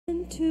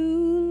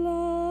to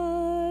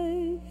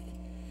life.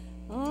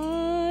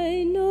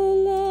 I no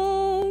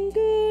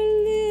longer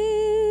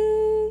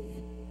live,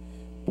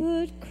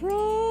 but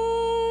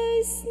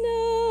Christ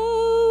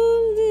now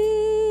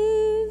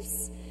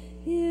lives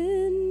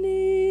in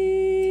me.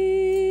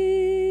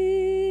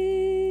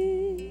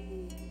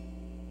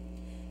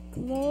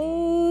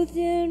 Clothed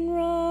in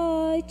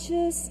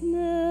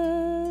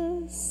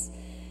righteousness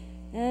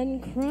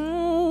and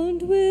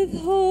crowned with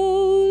holiness,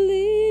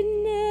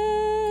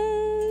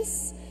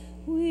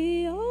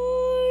 we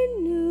are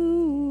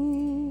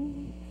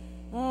new.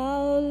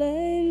 Alleluia.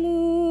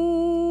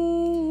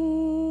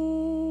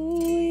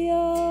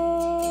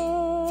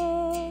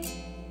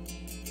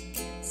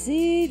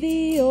 See,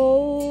 the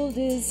old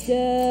is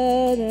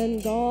dead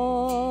and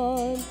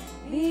gone.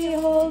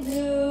 Behold,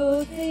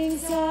 new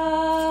things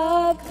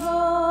have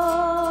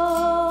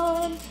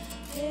come.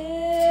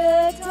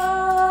 Fit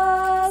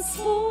us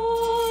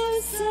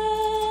for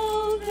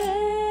salvation.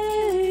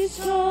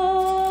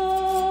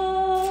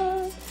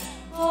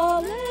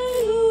 Alleluia.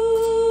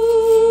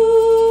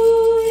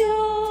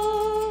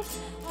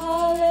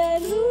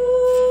 Alleluia.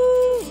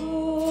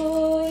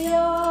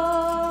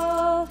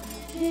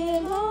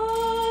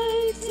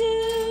 Delight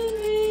in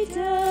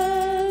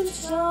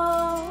redemption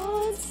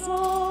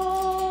song.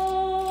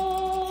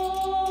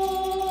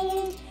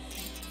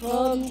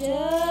 From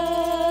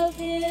death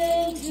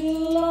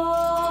into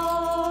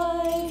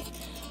life,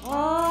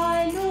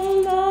 I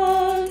no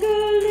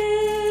longer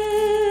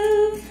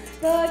live,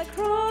 but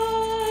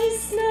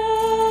Christ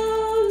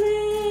now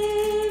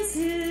lives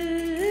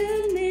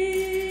in me.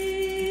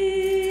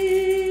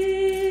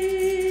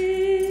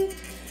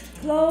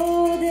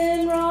 Clothed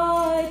in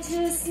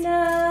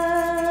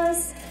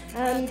righteousness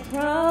and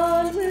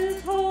crowned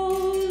with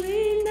holiness,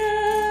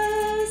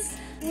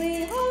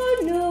 we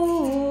are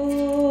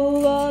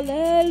new.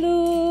 Alleluia.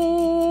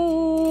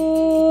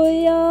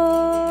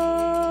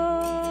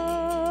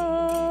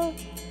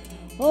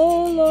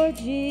 O Lord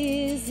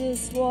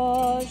Jesus,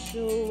 wash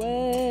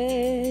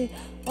away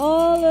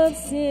all of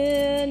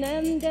sin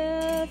and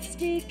death's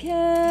decay.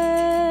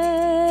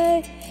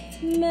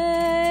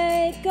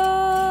 Make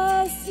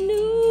us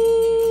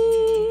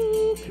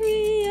new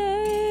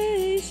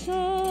creations.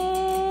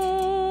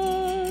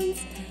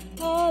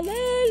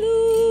 Alleluia.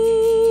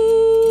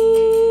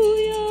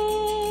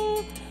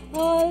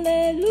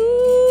 Alleluia.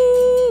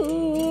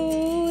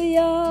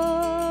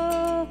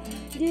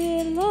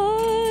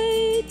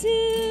 Delight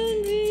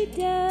in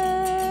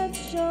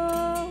redemption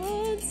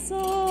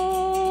song.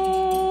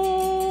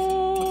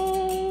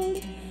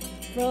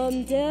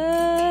 From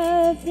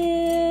death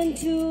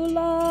into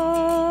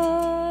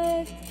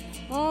life,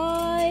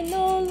 I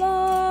no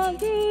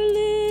longer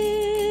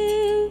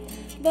live,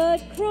 but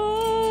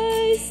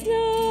Christ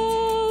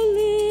now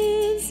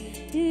lives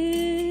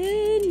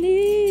in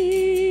me.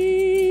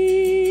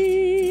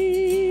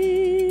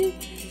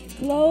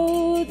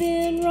 Clothed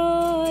in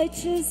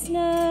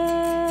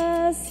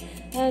righteousness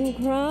and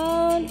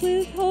crowned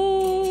with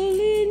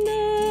holiness,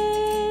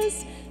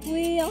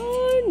 we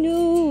are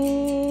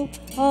new.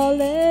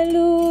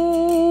 Alleluia.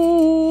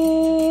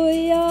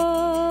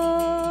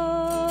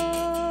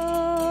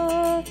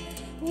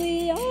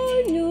 We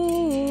are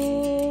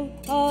new.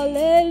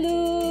 Alleluia.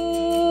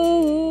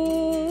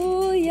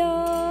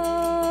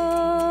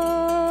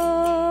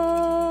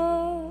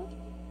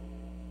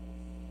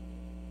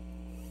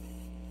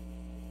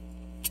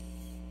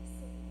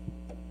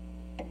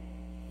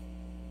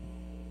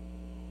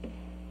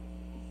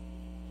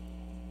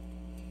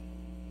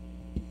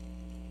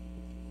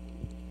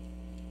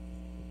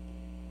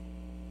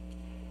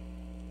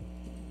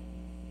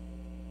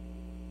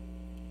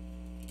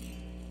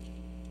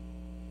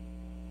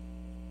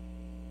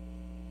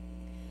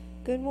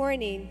 Good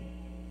morning,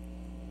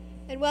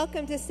 and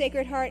welcome to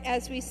Sacred Heart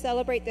as we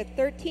celebrate the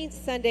 13th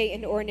Sunday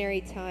in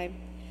Ordinary Time.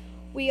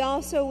 We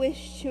also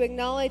wish to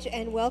acknowledge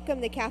and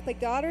welcome the Catholic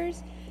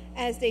Daughters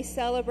as they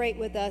celebrate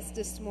with us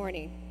this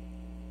morning.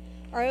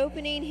 Our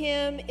opening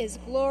hymn is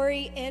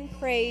Glory and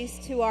Praise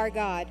to Our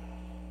God.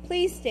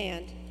 Please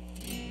stand.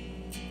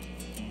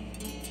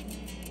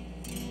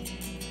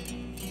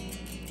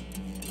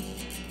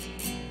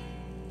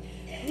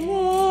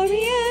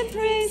 Glory and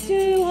praise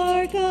to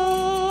our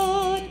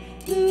God,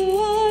 who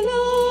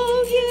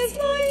alone gives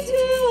light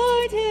to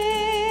our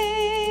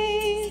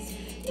days.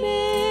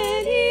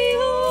 Many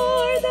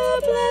are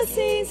the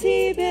blessings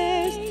he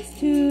bears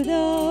to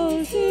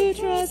those who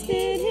trust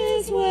in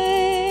his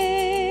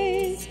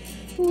ways.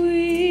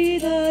 We,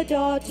 the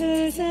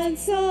daughters and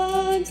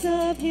sons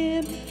of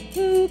him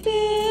who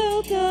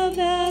built the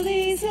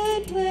valleys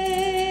and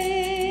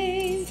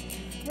plains,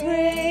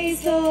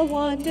 praise the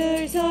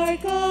wonders our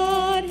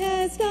God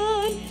has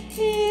done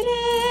in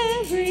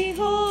every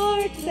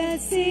heart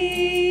that sings.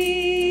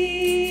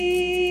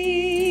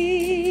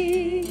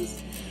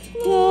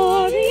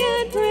 Glory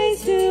and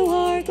praise to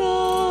our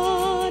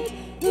God,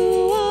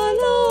 who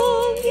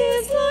alone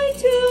gives light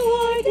to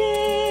our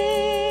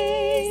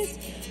days.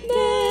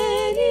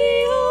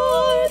 Many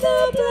are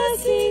the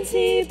blessings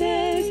he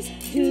bears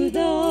to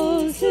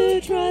those who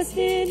trust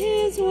in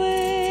his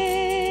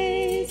ways.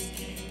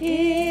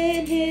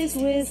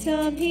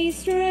 wisdom he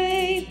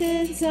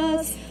strengthens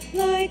us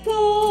like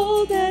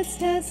gold that's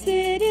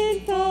tested in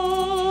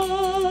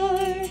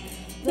fire.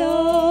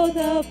 Though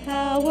the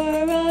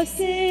power of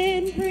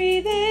sin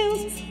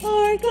prevails,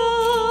 our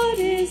God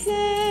is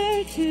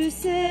there to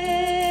save.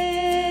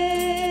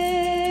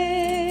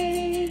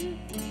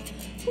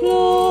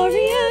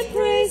 Glory and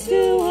praise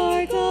to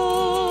our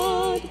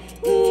God,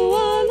 who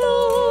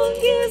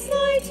alone gives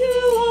light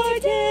to our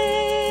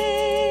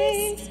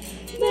days.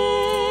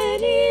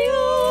 Many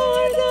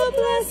are the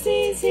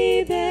blessings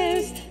he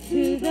bears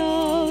to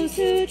those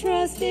who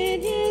trust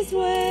in his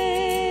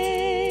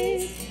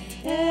ways.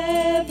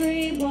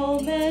 Every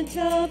moment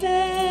of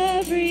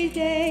every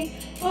day,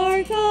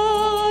 our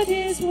God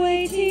is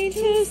waiting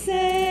to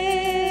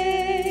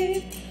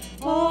save.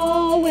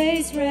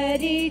 Always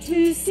ready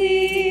to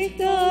seek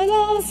the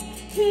lost,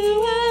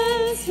 to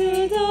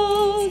answer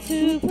those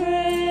who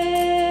pray.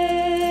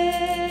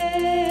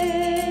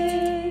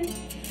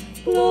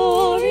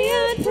 Glory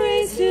and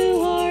praise to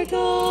our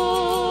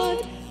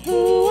God,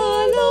 who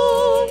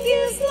alone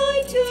gives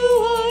light to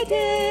our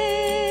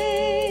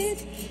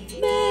days.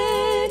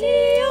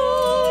 Many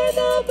are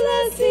the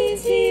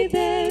blessings he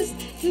bears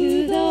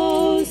to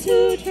those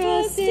who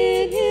trust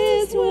in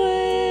his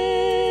ways.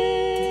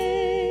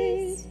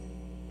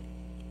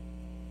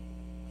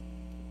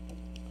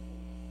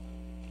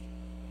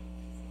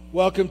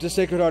 Welcome to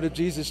Sacred Heart of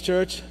Jesus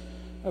Church.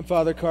 I'm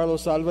Father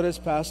Carlos Alvarez,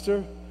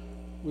 pastor.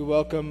 We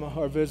welcome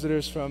our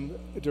visitors from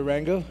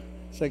Durango,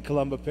 St.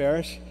 Columba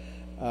Parish,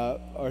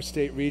 our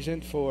state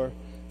regent for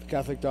the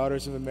Catholic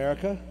Daughters of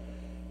America.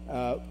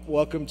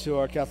 Welcome to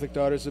our Catholic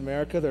Daughters of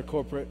America, their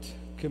corporate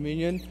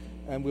communion,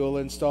 and we will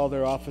install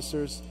their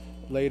officers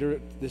later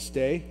this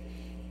day.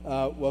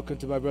 Welcome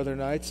to my brother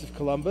Knights of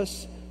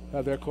Columbus, who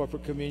have their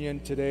corporate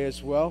communion today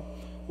as well.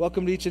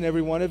 Welcome to each and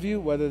every one of you,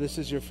 whether this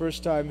is your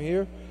first time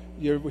here,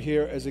 you're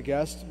here as a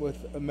guest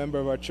with a member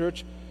of our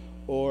church,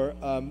 or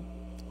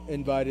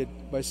invited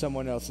by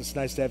someone else. It's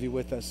nice to have you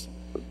with us.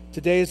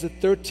 Today is the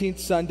 13th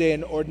Sunday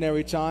in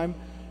Ordinary Time,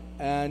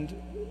 and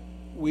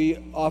we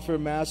offer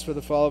Mass for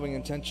the following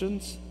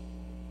intentions: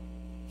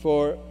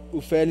 for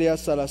Ofelia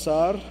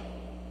Salazar,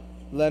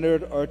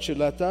 Leonard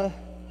Archuleta,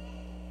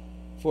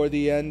 for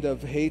the end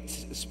of hate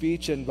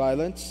speech and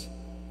violence.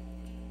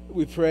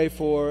 We pray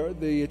for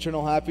the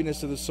eternal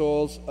happiness of the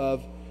souls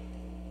of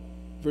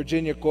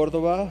Virginia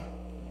Cordova,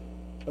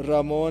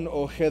 Ramon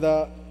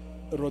Ojeda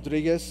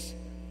Rodriguez,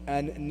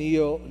 and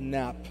Neil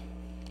Knapp.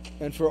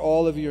 And for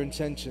all of your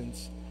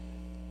intentions,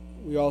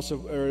 we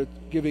also are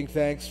giving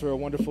thanks for a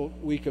wonderful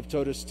week of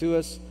Totus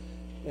Tuus,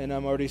 and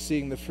I'm already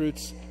seeing the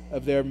fruits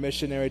of their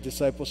missionary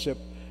discipleship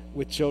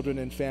with children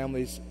and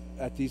families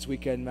at these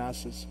weekend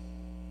masses.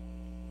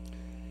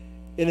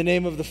 In the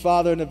name of the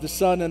Father, and of the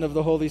Son, and of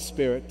the Holy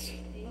Spirit.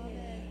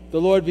 Amen.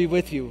 The Lord be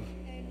with you.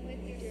 And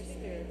with your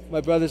spirit.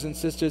 My brothers and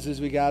sisters, as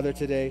we gather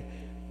today,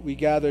 we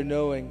gather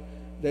knowing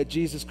that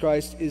Jesus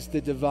Christ is the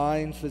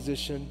divine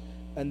physician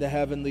and the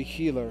heavenly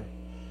healer.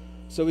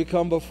 So we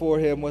come before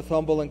him with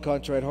humble and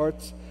contrite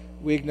hearts.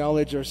 We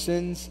acknowledge our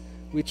sins.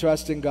 We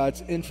trust in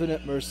God's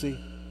infinite mercy.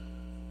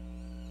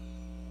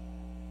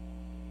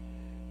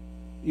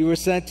 You were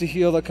sent to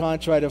heal the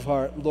contrite of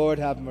heart. Lord,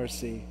 have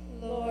mercy.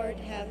 Lord,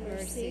 have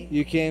mercy.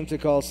 You came to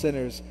call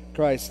sinners.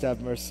 Christ, have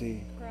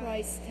mercy.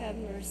 Christ, have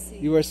mercy.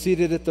 You are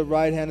seated at the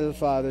right hand of the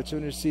Father to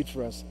intercede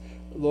for us.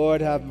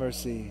 Lord, have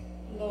mercy.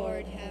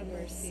 Lord, have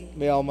mercy.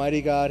 May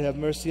Almighty God have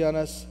mercy on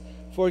us,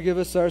 forgive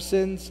us our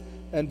sins,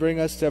 and bring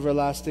us to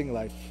everlasting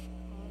life.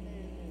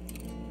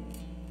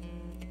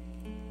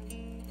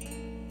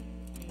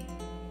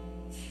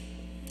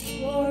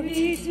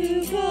 Glory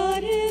to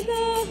God in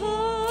the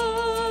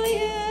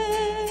highest,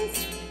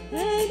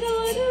 and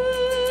on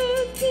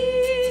earth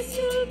peace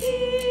to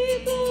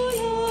people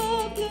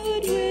of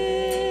good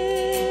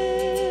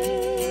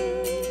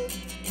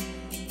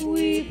will.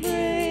 We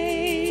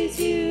praise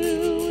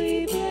you,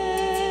 we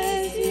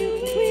bless you,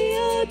 we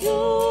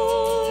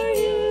adore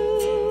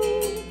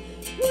you,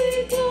 we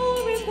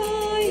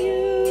glorify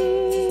you.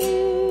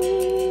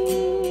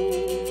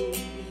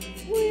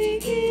 We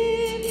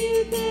give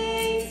you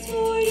thanks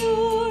for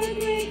your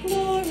great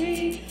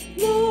glory,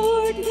 Lord.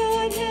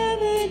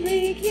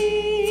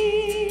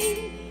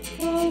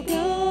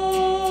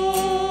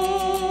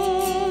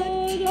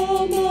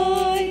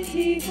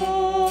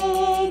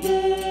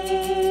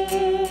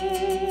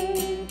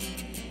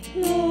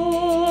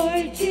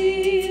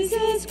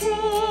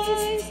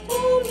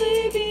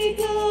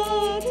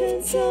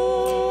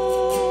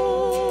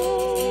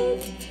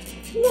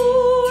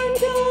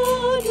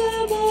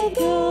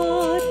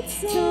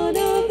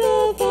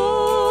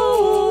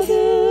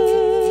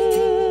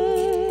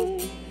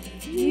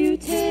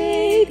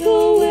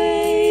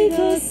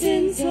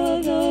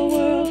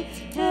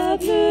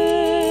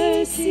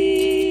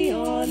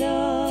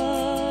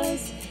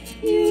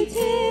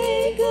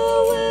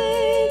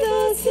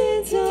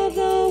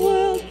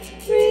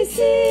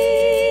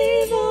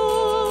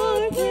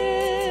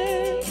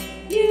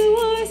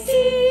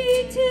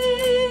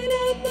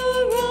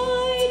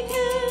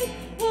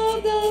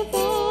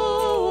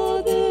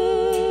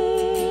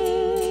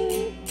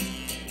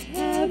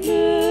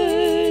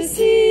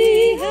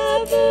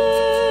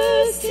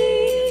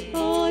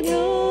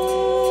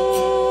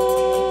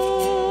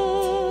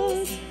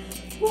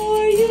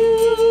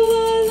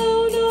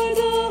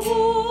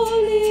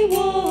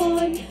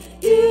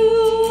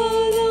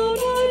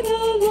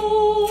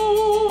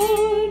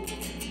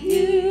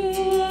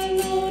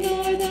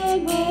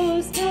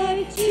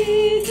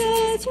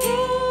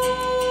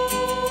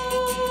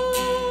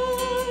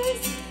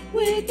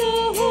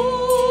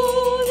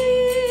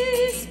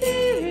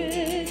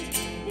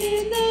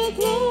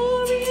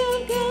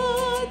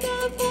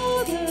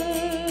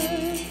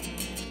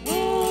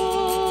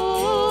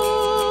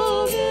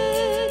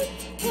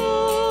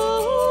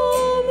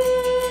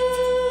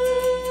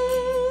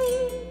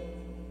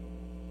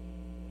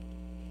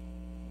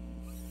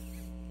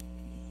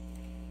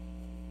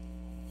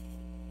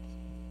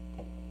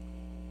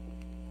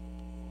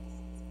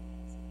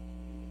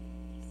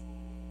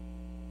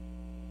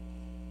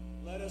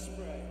 us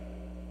pray.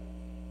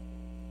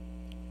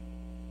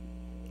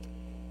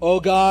 O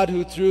God,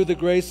 who through the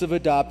grace of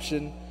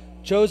adoption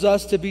chose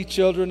us to be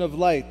children of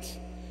light,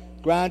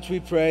 grant, we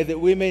pray, that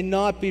we may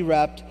not be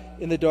wrapped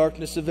in the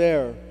darkness of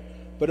error,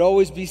 but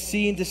always be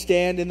seen to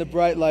stand in the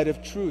bright light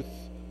of truth.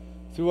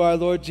 Through our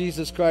Lord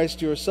Jesus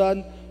Christ, your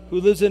Son,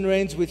 who lives and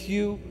reigns with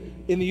you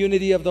in the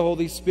unity of the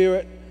Holy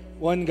Spirit,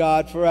 one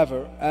God,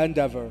 forever and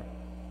ever.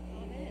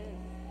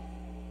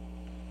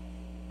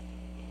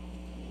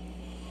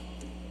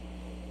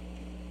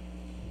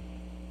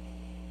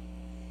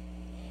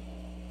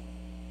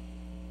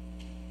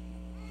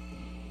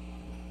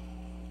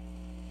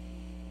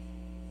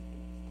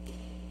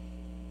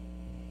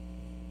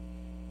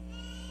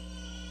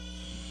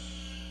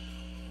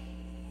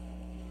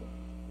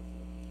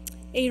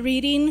 A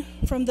reading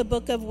from the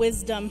Book of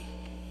Wisdom.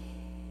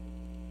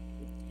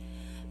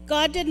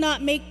 God did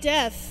not make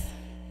death,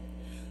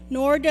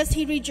 nor does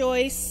he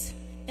rejoice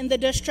in the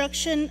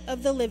destruction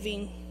of the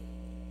living.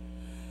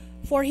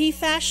 For he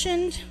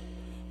fashioned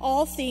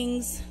all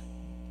things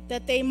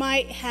that they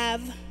might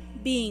have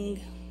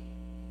being.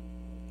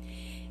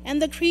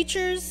 And the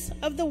creatures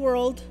of the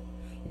world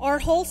are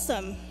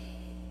wholesome,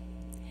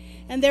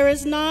 and there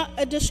is not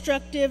a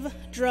destructive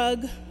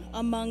drug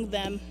among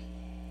them,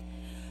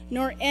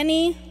 nor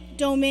any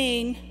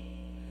domain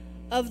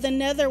of the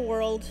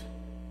netherworld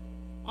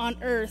on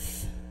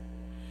earth,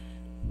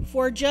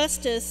 for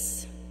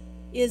justice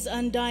is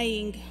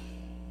undying.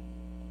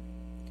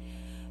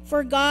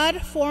 For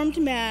God formed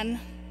man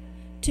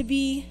to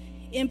be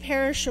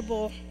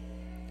imperishable.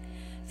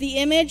 The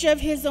image of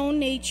his own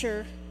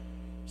nature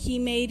he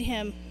made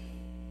him.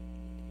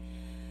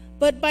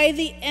 But by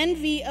the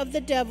envy of the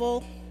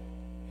devil,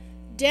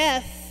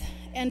 death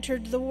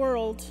entered the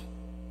world,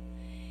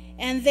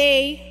 and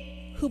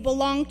they who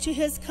belong to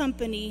his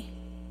company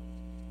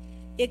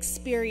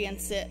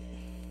experience it.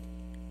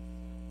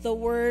 The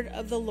word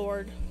of the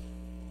Lord.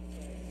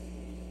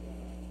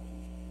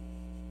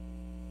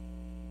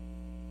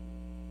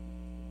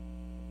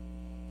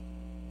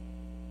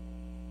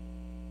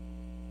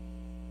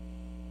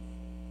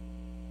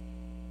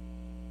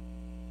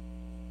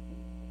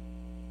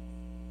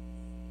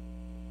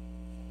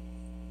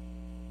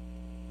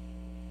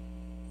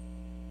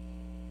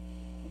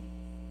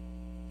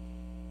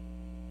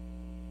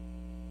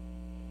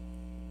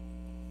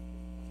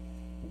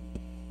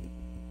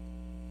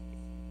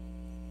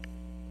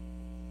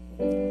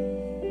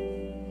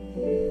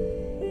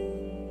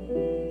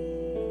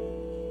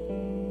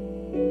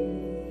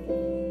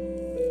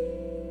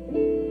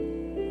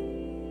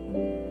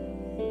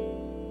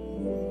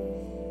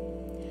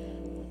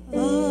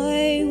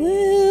 I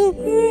will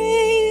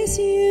praise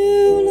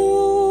you,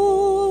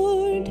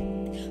 Lord,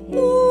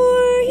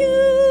 for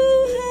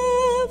you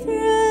have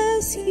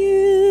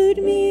rescued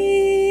me.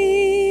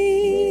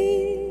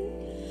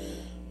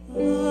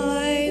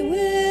 I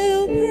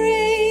will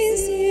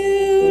praise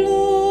you,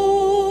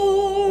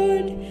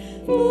 Lord,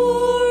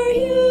 for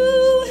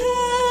you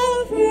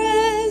have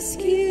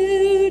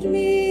rescued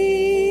me.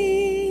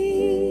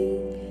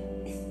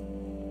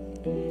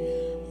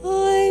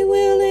 I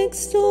will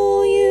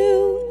extol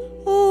you,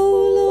 O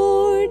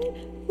Lord,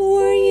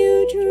 for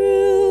you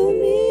drew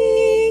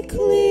me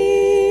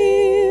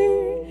clear,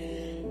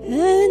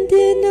 and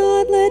did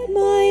not let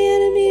my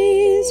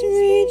enemies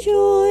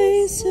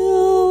rejoice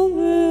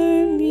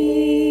over me.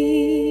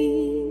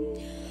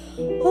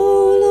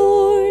 O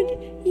Lord,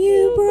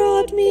 you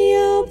brought me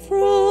out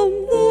from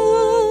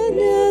the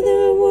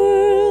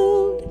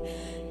netherworld.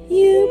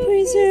 You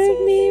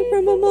preserved me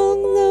from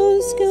among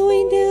those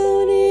going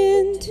down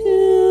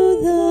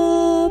into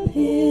the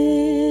pit.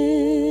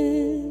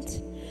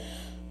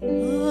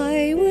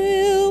 I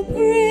will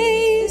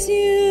praise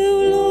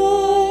you,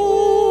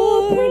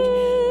 Lord,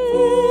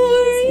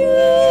 for you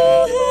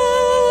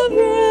have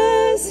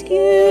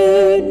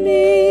rescued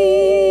me.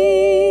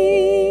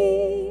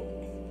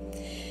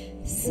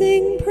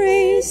 Sing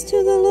praise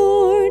to the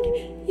Lord,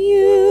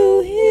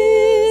 you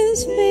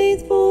his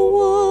faithful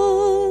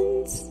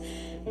ones,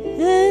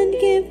 and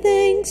give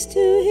thanks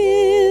to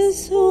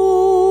his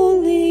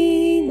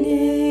holy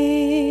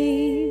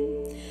name.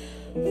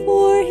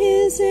 For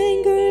his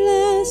anger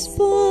lasts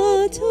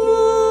but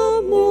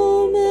a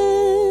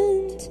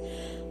moment,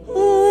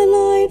 a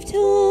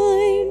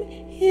lifetime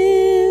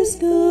his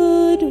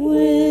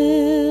goodwill.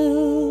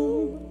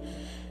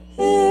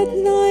 At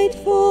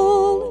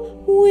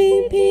nightfall,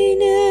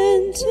 weeping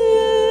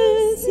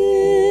enters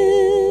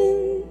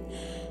in,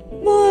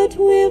 but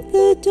with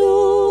the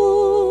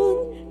dawn,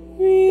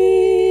 rejoicing.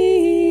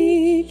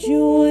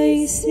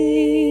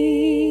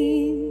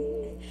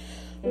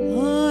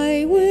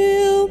 I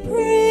will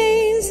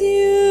praise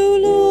you,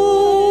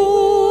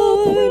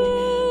 Lord,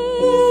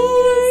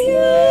 for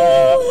you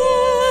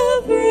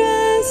have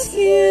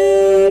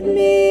rescued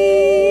me.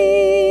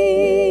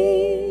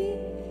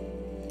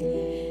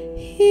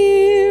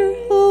 Hear,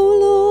 O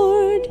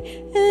Lord,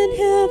 and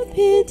have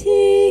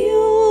pity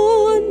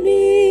on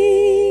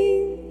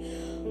me.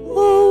 O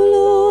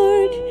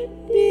Lord,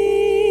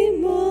 be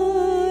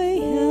my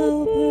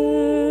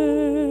helper.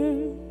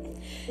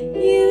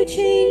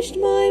 changed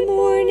my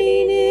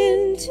mourning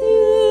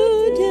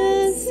into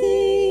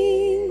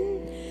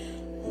dancing.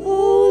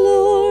 O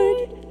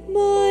Lord,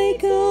 my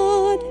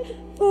God,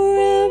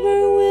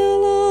 forever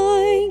will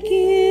I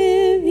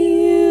give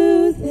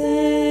you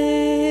thanks.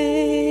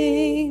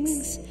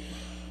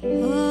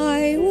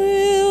 I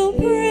will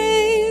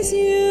praise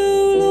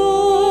you,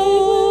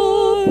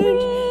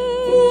 Lord,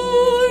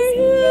 for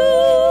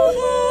you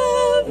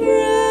have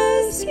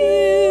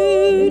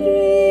rescued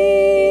me.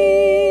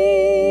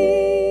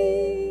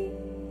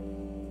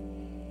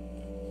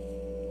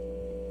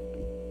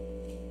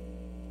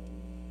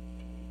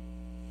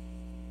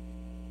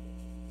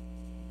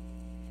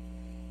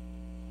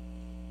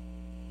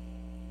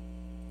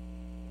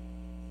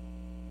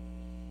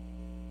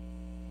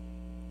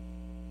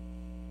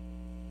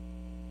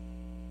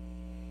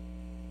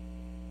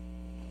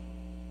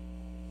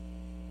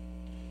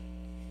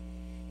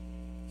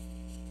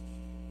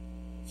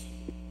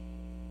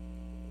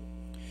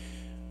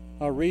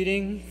 A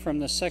reading from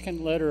the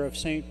second letter of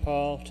St.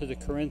 Paul to the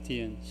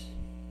Corinthians.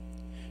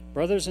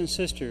 Brothers and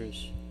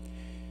sisters,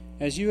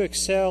 as you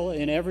excel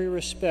in every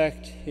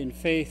respect in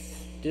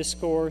faith,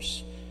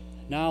 discourse,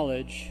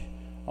 knowledge,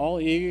 all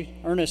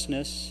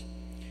earnestness,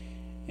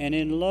 and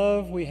in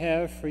love we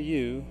have for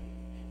you,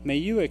 may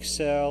you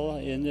excel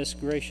in this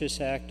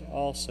gracious act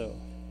also.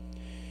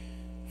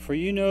 For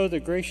you know the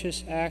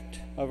gracious act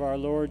of our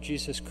Lord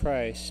Jesus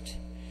Christ,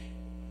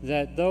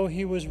 that though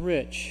he was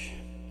rich,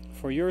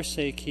 for your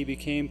sake he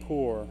became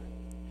poor,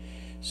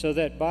 so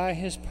that by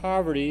his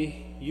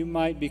poverty you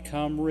might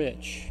become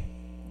rich.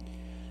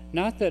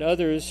 Not that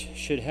others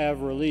should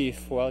have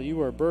relief while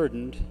you are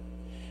burdened,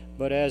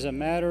 but as a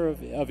matter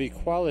of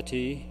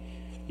equality,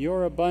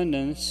 your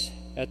abundance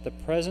at the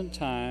present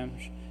time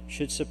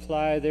should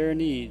supply their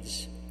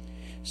needs,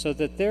 so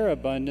that their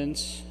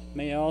abundance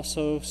may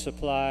also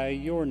supply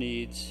your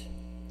needs,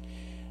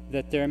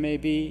 that there may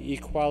be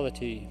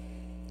equality.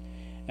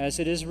 As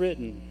it is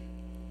written,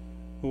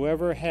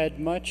 whoever had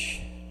much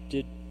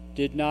did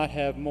not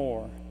have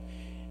more,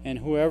 and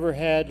whoever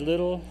had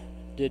little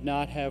did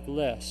not have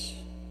less.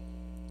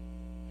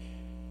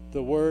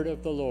 The word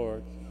of the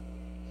Lord.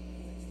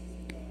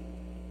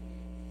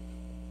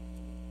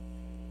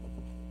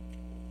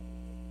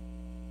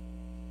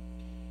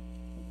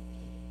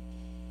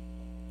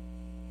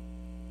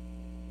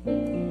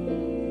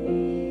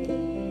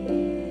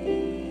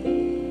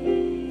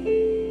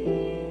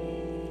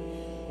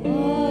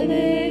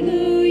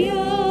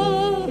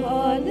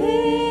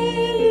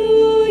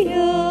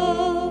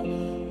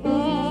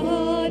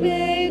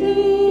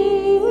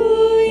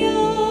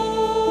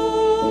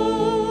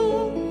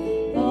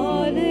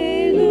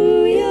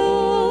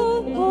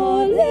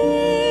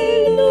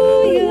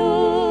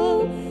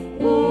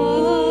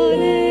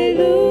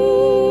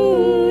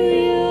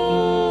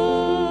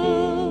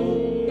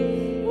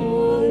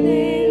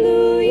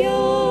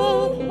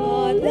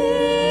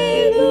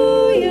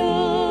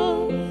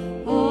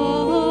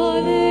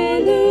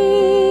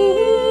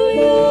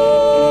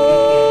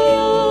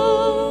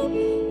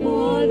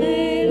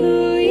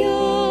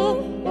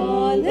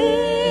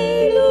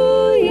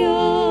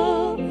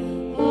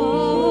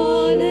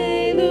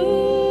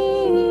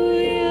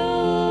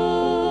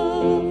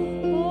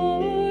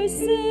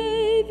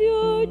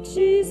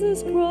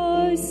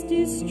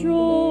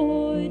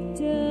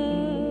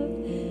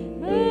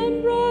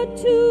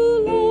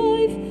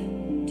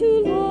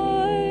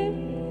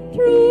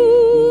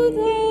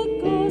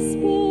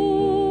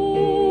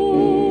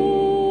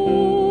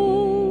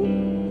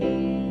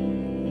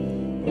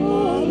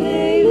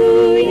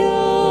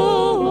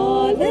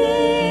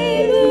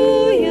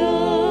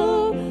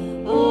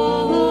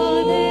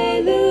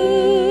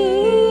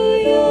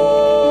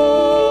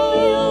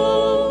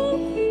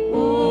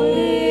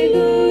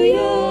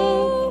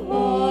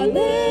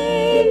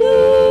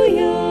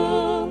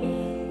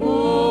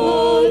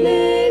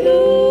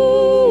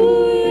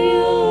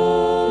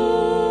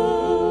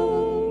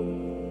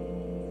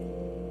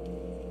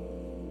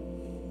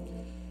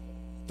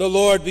 The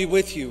Lord be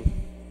with you.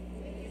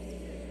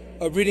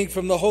 A reading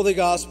from the Holy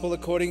Gospel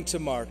according to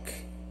Mark.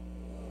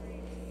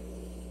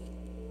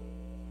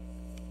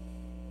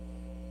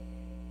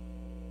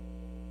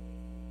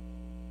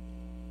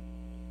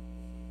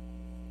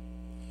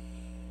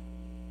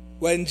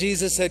 When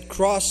Jesus had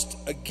crossed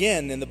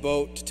again in the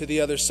boat to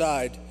the other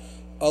side,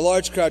 a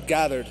large crowd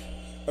gathered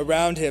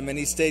around him, and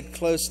he stayed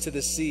close to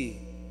the sea.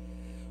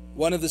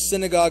 One of the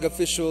synagogue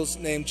officials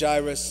named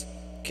Jairus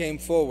came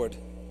forward.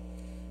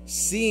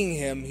 Seeing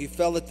him, he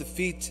fell at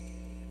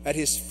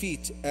his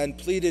feet and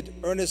pleaded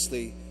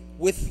earnestly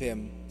with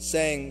him,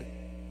 saying,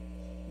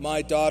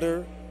 "My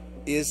daughter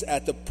is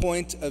at the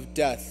point of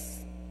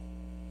death.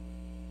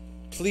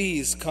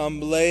 Please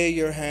come lay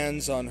your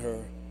hands on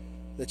her,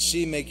 that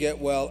she may get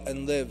well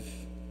and live."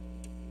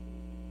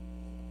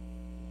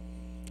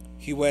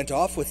 He went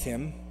off with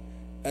him,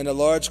 and a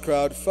large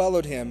crowd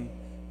followed him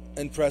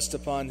and pressed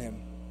upon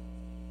him.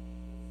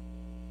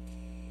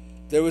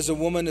 There was a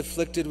woman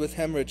afflicted with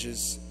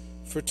hemorrhages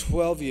for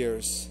 12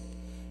 years.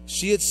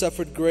 She had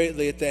suffered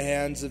greatly at the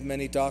hands of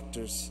many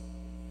doctors,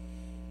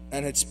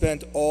 and had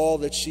spent all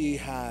that she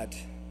had.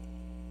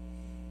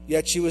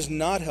 Yet she was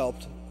not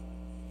helped,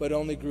 but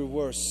only grew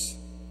worse.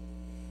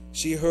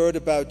 She heard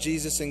about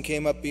Jesus and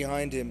came up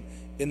behind him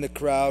in the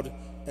crowd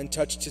and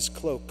touched his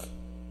cloak.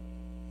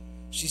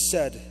 She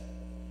said,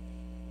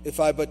 "If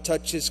I but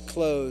touch his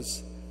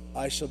clothes,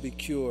 I shall be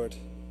cured."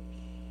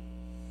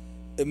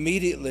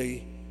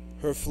 Immediately,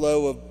 her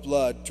flow of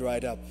blood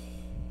dried up.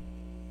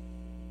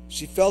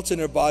 She felt in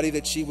her body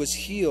that she was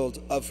healed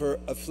of her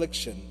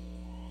affliction.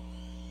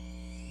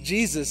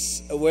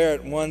 Jesus, aware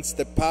at once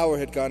that power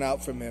had gone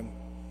out from him,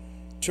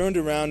 turned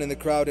around in the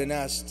crowd and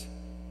asked,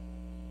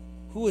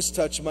 "Who has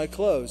touched my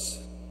clothes?"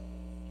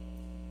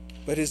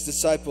 But his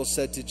disciples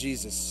said to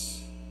Jesus,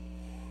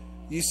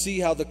 "You see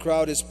how the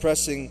crowd is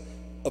pressing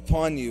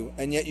upon you,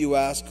 and yet you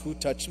ask, 'Who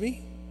touched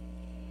me?'"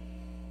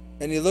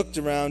 And he looked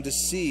around to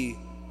see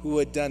who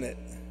had done it.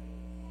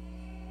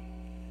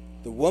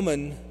 The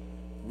woman,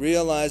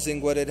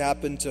 realizing what had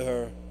happened to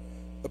her,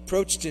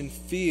 approached in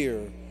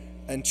fear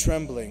and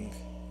trembling.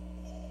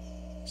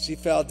 She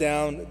fell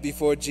down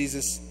before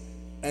Jesus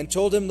and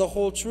told him the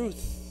whole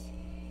truth.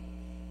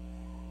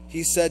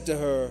 He said to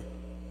her,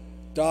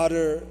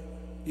 "Daughter,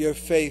 your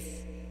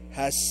faith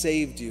has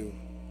saved you.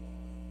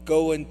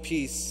 Go in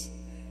peace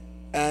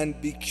and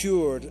be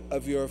cured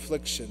of your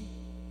affliction."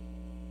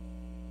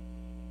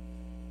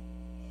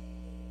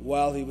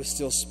 While he was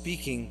still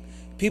speaking,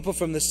 people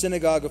from the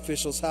synagogue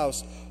official's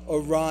house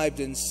arrived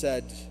and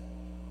said,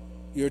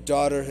 "Your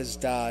daughter has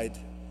died.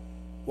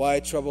 Why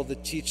trouble the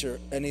teacher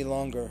any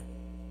longer?"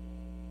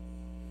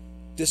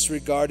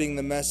 Disregarding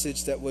the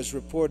message that was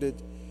reported,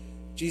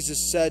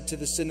 Jesus said to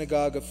the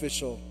synagogue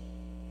official,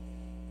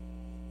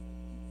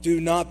 "Do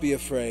not be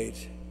afraid,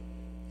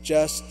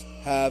 just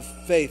have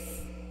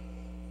faith."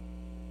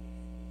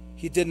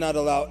 He did not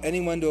allow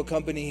anyone to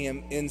accompany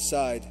him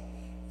inside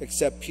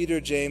except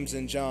Peter, James,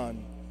 and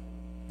John,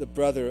 the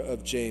brother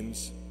of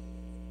James.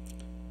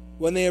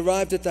 When they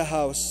arrived at the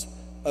house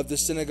of the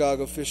synagogue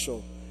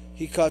official,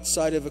 he caught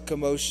sight of a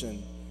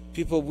commotion,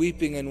 people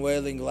weeping and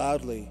wailing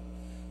loudly.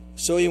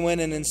 So he went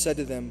in and said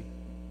to them,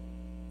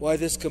 "Why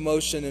this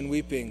commotion and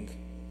weeping?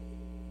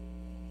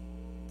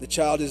 The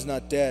child is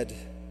not dead,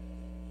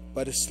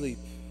 but asleep."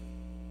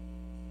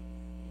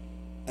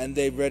 And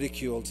they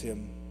ridiculed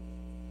him.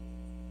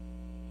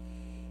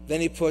 Then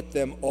he put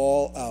them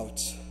all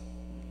out.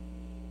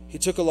 He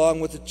took along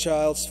with the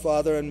child's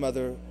father and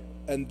mother,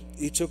 and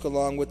those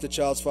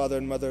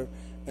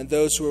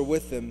who were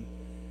with them,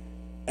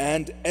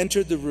 and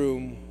entered the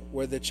room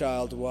where the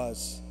child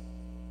was.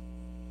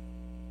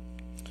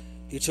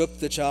 He took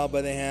the child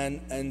by the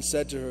hand and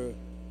said to her,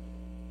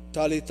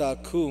 "Talitha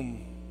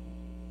kum,"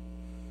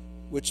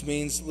 which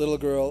means, "Little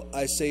girl,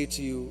 I say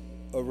to you,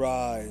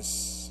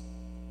 arise."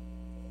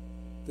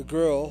 The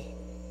girl,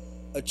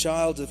 a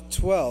child of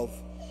 12,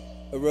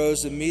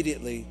 arose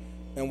immediately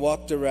and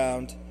walked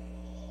around.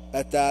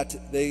 At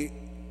that, they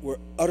were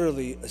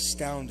utterly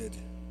astounded.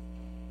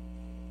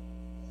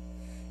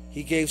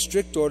 He gave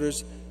strict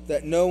orders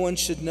that no one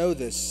should know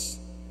this,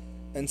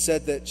 and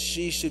said that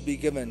she should be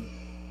given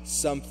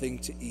something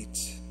to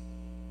eat.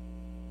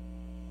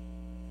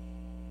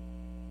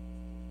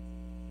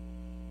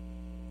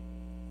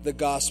 The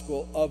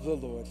Gospel of the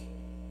Lord.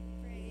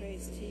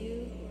 Praise to you,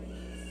 Lord.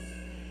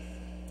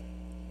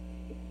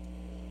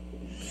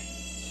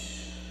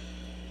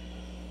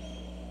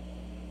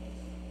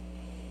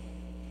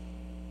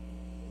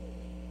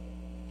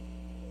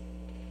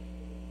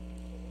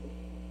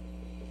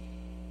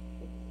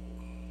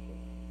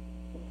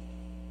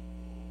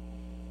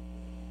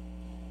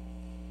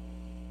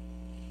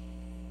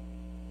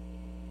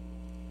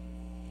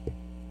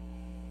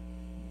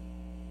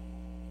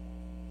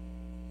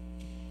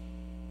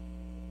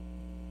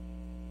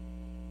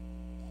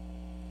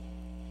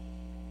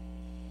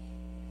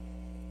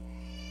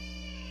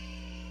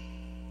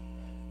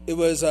 It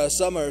was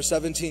summer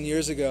 17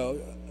 years ago,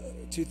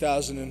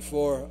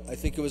 2004. I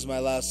think it was my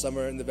last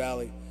summer in the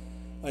valley.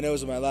 I know it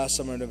was my last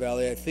summer in the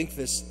valley. I think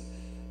this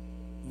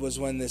was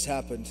when this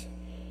happened.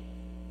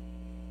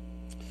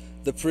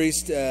 The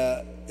priest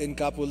in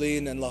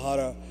Capulin and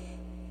Lahara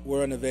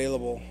were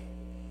unavailable.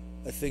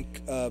 I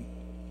think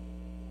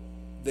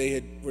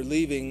they were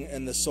leaving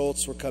and the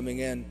Solts were coming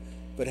in,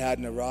 but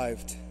hadn't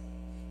arrived.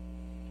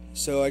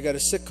 So I got a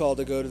sick call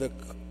to go to the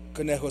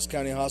Conejos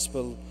County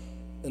Hospital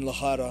in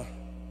Lahara.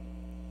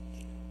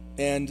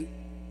 And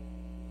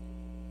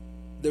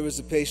there was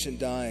a patient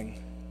dying.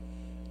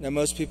 Now,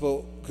 most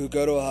people who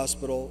go to a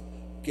hospital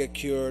get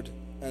cured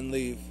and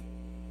leave,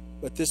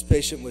 but this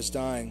patient was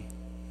dying.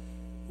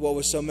 What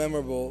was so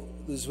memorable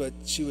was what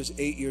she was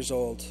 8 years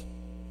old.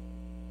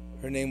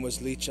 Her name was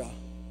Licha,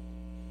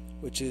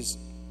 which is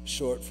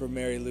short for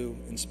Mary Lou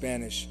in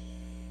Spanish.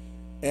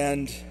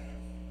 And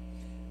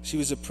she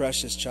was a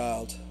precious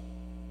child.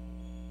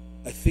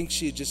 I think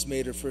she had just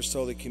made her first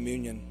Holy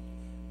Communion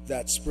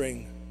that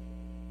spring.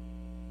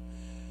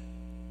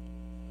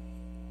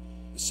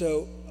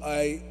 So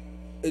I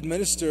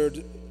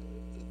administered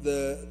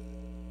the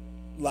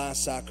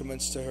last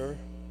sacraments to her.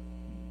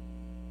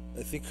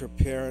 I think her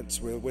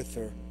parents were with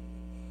her.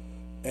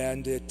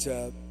 And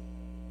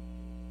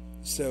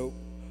so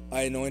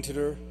I anointed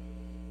her.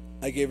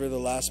 I gave her the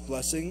last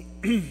blessing,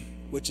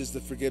 which is the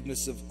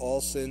forgiveness of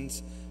all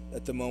sins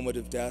at the moment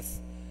of death.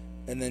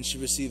 And then she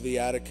received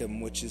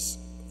viaticum, which is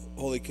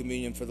Holy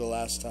Communion for the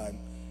last time.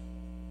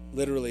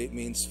 Literally, it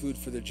means food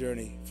for the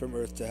journey from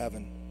earth to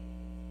heaven.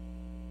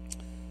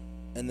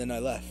 And then I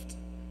left.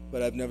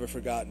 But I've never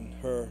forgotten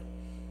her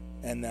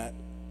and that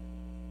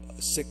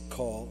sick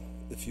call,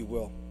 if you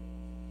will.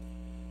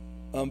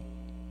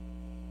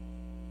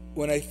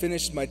 When I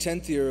finished my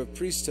 10th year of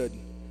priesthood,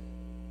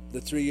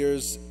 the 3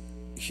 years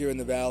here in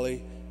the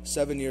Valley,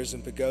 7 years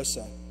in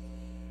Pagosa,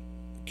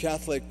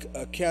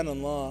 Catholic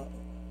canon law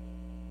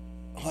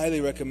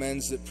highly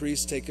recommends that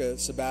priests take a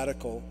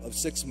sabbatical of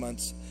 6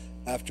 months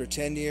after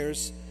 10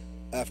 years,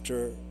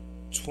 after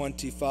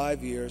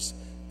 25 years,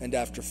 and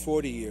after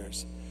 40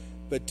 years.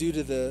 But due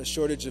to the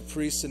shortage of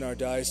priests in our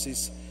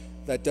diocese,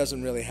 that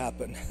doesn't really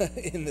happen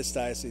in this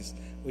diocese,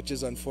 which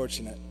is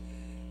unfortunate.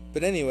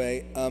 But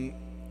anyway,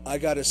 I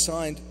got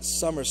assigned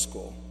summer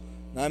school.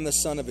 Now, I'm the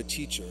son of a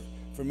teacher.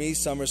 For me,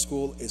 summer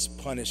school is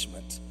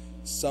punishment.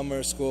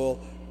 Summer school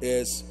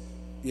is,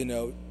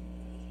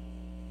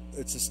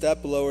 it's a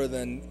step lower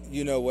than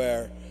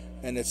where,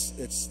 and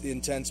it's the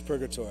intense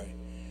purgatory.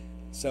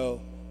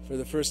 So for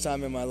the first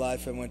time in my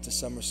life, I went to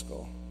summer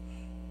school.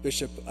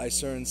 Bishop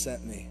Isern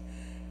sent me.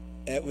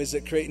 It was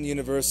at Creighton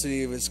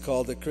University. It was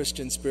called the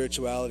Christian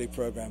Spirituality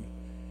Program.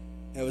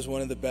 It was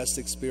one of the best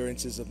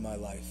experiences of my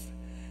life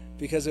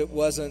because it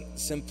wasn't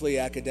simply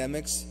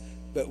academics,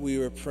 but we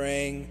were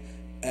praying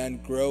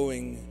and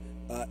growing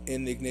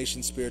in the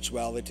Ignatian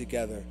spirituality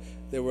together.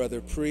 There were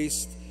other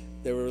priests,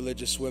 there were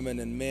religious women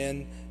and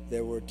men,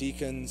 there were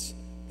deacons,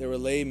 there were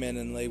laymen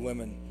and lay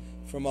women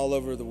from all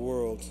over the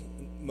world,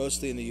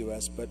 mostly in the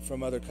U.S., but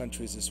from other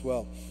countries as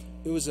well.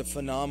 It was a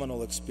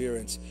phenomenal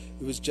experience.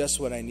 It was just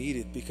what I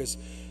needed because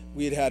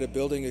we had a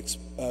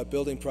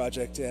building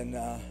project in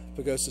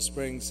Pagosa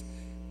Springs,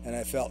 and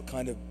I felt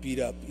kind of beat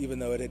up, even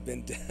though it had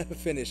been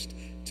finished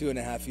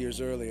 2.5 years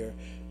earlier.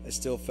 I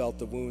still felt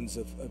the wounds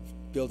of a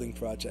building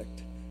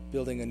project,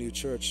 building a new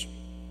church.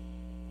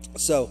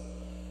 So,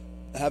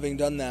 having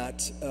done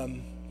that,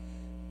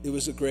 it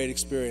was a great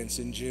experience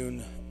in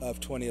June of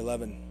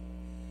 2011.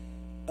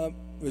 It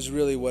was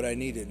really what I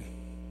needed.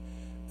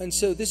 And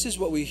so this is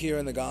what we hear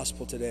in the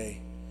gospel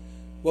today.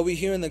 What we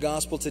hear in the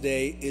gospel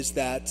today is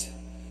that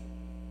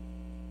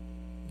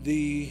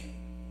the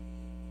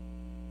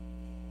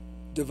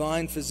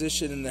divine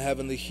physician and the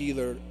heavenly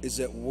healer is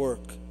at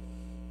work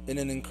in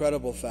an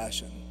incredible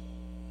fashion.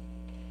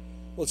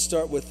 Let's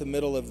start with the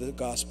middle of the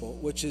gospel,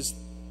 which is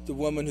the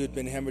woman who had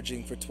been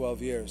hemorrhaging for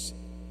 12 years.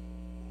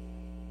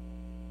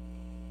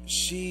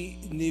 She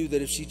knew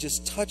that if she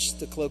just touched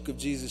the cloak of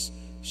Jesus,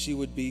 she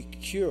would be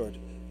cured.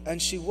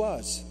 And she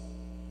was.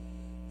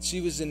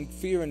 She was in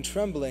fear and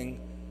trembling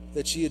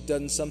that she had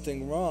done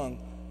something wrong.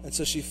 And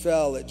so she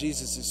fell at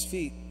Jesus'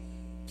 feet,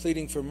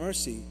 pleading for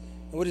mercy.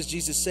 And what does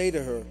Jesus say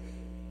to her?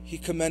 He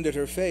commended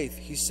her faith.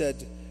 He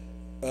said,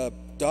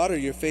 daughter,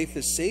 your faith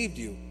has saved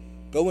you.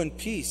 Go in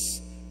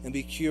peace and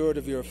be cured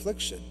of your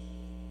affliction.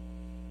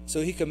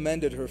 So he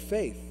commended her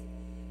faith.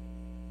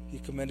 He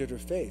commended her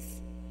faith.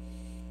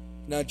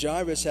 Now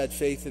Jairus had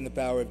faith in the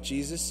power of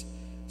Jesus,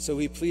 so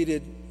he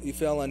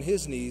fell on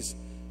his knees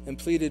and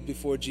pleaded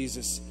before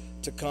Jesus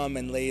to come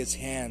and lay his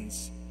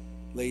hands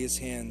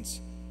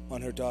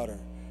on her daughter,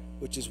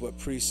 which is what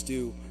priests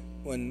do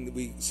when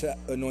we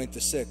anoint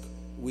the sick.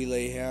 We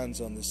lay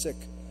hands on the sick.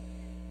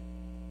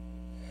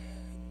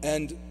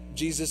 And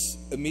Jesus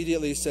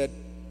immediately said,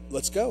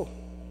 let's go.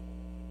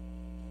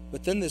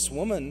 But then this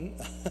woman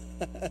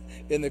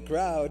in the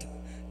crowd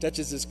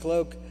touches his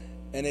cloak,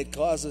 and it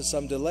causes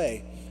some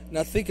delay.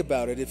 Now think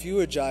about it. If you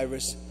were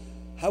Jairus,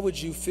 how would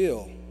you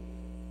feel?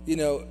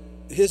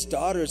 His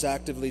daughter's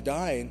actively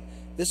dying.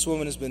 This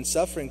woman has been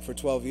suffering for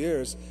 12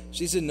 years.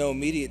 She's in no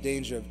immediate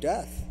danger of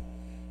death.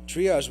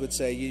 Triage would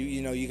say,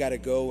 you got to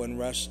go and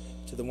rush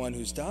to the one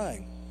who's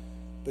dying.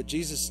 But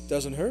Jesus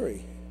doesn't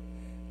hurry.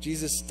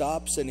 Jesus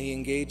stops and he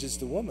engages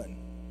the woman.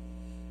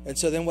 And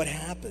so then what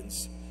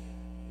happens?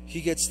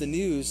 He gets the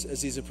news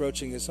as he's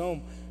approaching his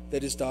home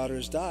that his daughter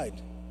has died.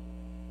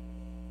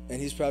 And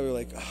he's probably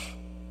like,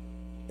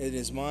 in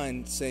his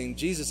mind saying,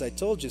 Jesus, I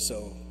told you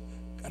so.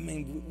 I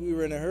mean, we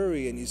were in a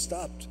hurry and you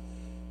stopped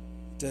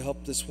to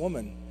help this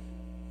woman,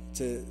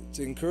 to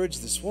encourage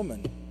this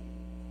woman.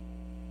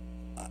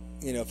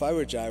 If I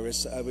were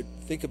Jairus, I would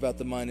think about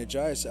the mind of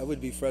Jairus. I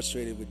would be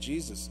frustrated with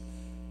Jesus,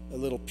 a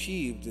little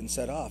peeved and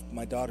set off.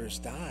 My daughter's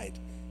died.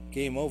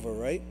 Game over,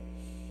 right?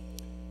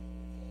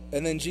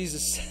 And then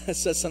Jesus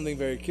says something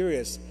very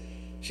curious.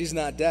 She's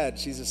not dead,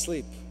 she's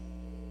asleep.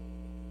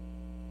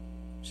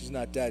 She's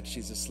not dead,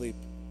 she's asleep.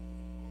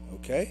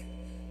 Okay?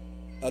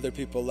 Other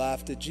people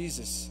laughed at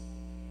Jesus.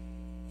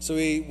 So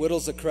he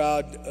whittles the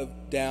crowd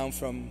down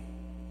from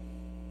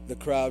the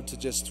crowd to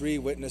just 3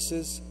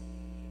 witnesses.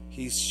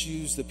 He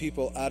shoos the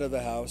people out of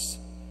the house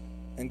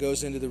and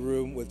goes into the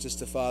room with just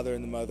the father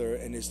and the mother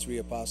and his 3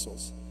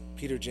 apostles,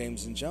 Peter,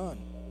 James, and John.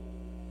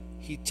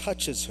 He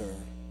touches her.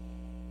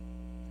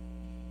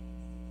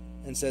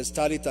 and says,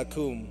 Talitha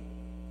kum,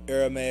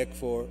 Aramaic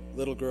for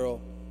little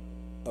girl,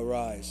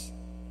 arise.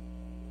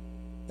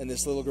 And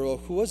this little girl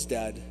who was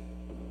dead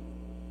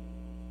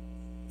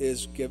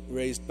is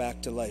raised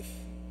back to life.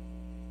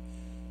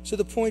 So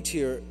the point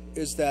here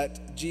is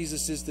that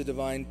Jesus is the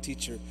divine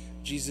teacher.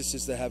 Jesus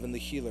is the heavenly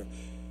healer.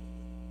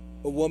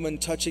 A woman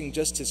touching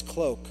just his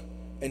cloak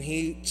and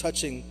he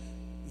touching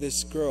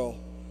this girl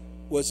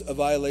was a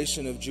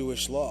violation of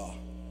Jewish law.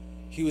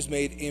 He was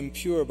made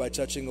impure by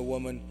touching a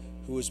woman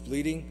who was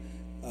bleeding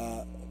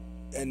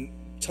and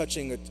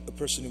touching a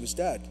person who was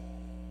dead.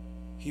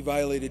 He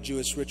violated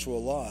Jewish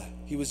ritual law.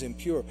 He was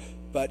impure,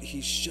 but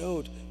he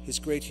showed his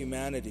great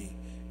humanity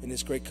and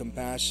his great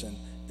compassion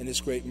and his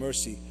great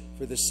mercy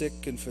for the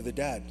sick and for the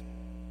dead.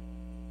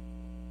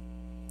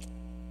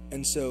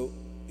 And so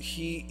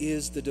he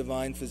is the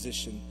divine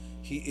physician.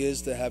 He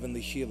is the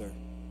heavenly healer.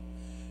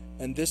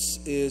 And this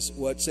is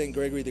what St.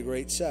 Gregory the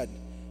Great said.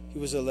 He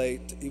was a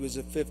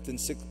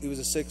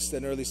 6th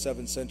and early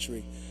 7th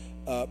century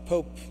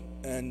Pope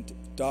and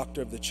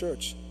doctor of the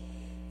church.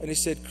 And he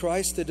said,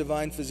 Christ the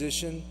divine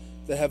physician,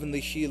 the heavenly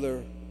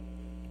healer,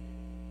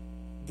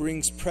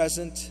 brings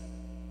present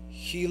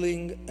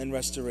healing and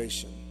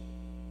restoration.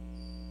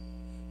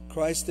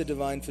 Christ the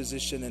divine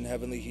physician and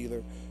heavenly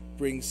healer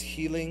brings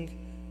healing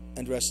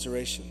and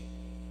restoration.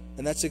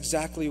 And that's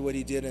exactly what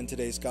he did in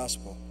today's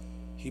gospel.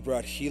 He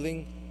brought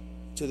healing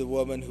to the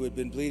woman who had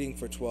been bleeding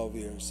for 12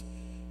 years.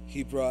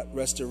 He brought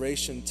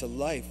restoration to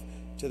life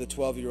to the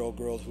 12-year-old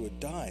girl who had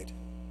died.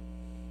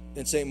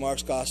 In St.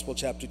 Mark's Gospel,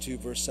 chapter 2,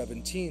 verse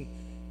 17,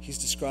 he's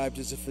described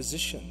as a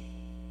physician,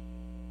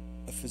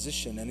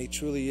 and he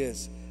truly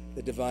is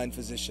the divine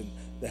physician,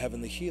 the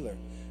heavenly healer.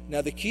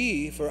 Now, the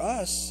key for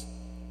us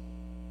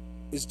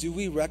is, do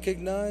we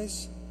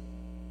recognize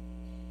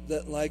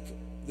that, like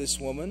this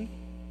woman,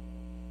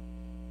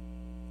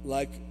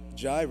 like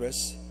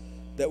Jairus,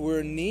 that we're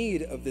in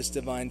need of this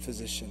divine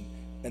physician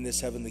and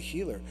this heavenly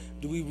healer?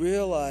 Do we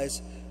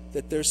realize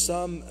that there's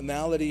some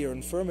malady or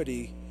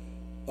infirmity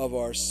of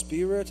our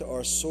spirit,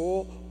 our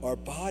soul, our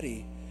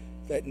body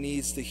that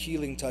needs the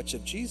healing touch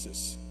of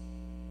Jesus?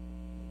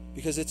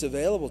 Because it's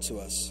available to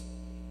us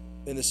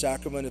in the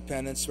sacrament of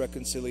penance,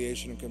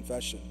 reconciliation, and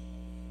confession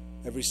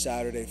every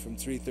Saturday from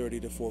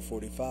 3:30 to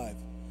 4:45,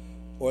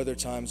 or other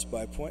times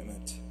by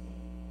appointment.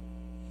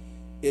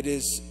 It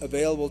is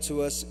available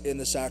to us in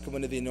the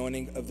sacrament of the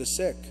anointing of the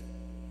sick.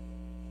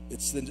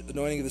 It's the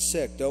anointing of the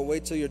sick. Don't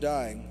wait till you're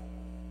dying.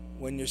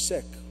 When you're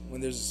sick,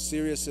 when there's a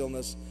serious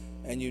illness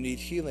and you need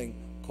healing,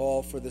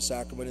 call for the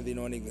sacrament of the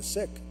anointing of the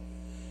sick.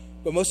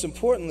 But most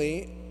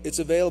importantly, it's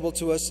available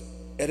to us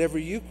at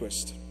every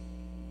Eucharist,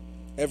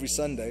 every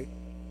Sunday,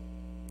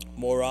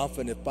 more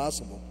often if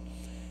possible.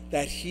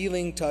 That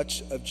healing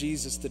touch of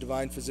Jesus, the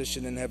divine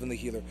physician and heavenly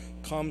healer,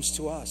 comes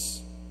to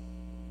us.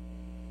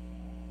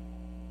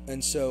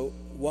 And so,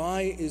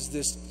 why is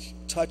this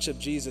touch of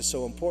Jesus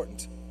so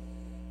important?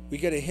 We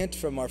get a hint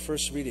from our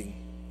first reading.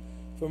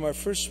 From our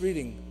first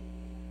reading,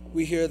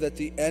 we hear that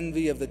the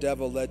envy of the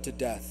devil led to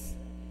death.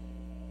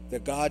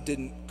 That God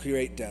didn't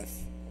create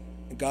death.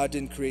 And God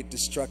didn't create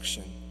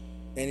destruction,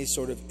 any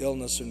sort of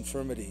illness or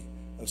infirmity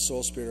of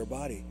soul, spirit, or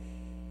body.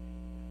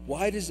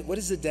 What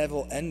does the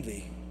devil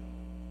envy?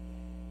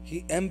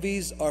 He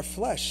envies our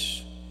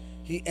flesh.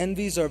 He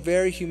envies our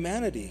very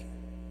humanity.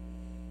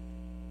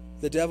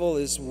 The devil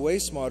is way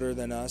smarter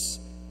than us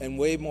and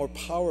way more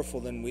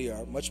powerful than we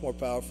are, much more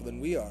powerful than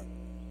we are.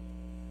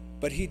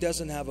 But he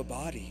doesn't have a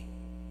body.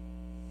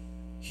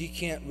 He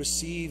can't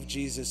receive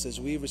Jesus as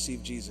we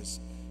receive Jesus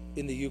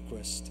in the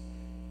Eucharist,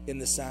 in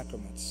the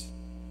sacraments.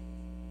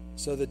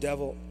 So the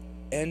devil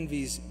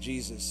envies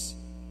Jesus,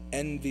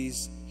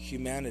 envies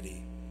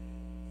humanity,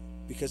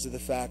 because of the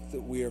fact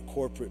that we are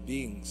corporate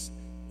beings,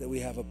 that we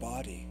have a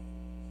body.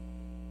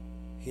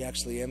 He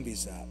actually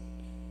envies that,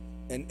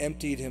 and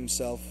emptied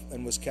himself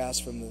and was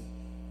cast from the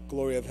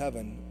glory of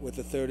heaven with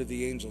a third of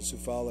the angels who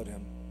followed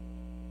him.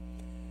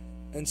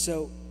 And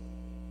so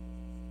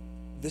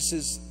this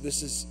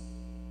is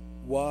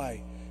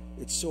why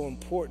it's so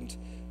important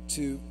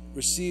to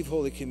receive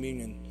Holy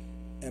Communion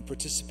and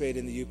participate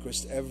in the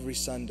Eucharist every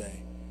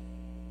Sunday.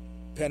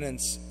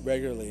 Penance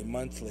regularly,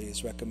 monthly,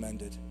 is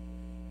recommended.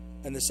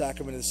 And the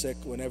sacrament of the sick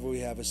whenever we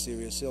have a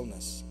serious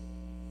illness,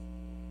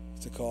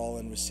 to call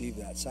and receive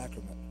that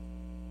sacrament.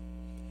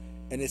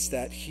 And it's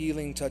that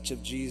healing touch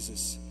of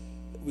Jesus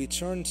that we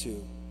turn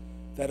to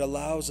that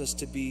allows us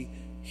to be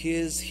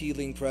his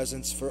healing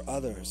presence for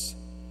others,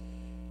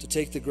 to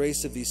take the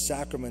grace of these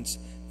sacraments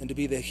and to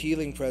be the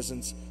healing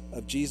presence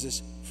of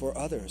Jesus for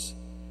others,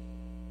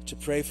 to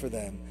pray for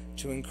them,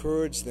 to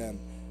encourage them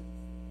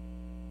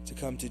to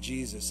come to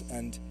Jesus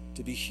and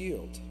to be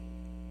healed.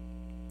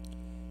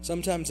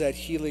 Sometimes that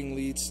healing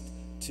leads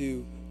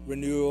to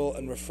renewal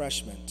and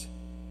refreshment,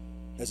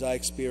 as I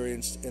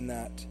experienced in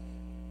that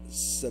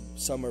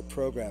summer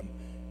program.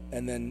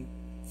 And then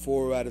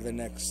 3 out of the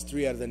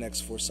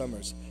next 4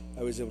 summers,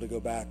 I was able to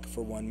go back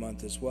for 1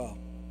 month as well.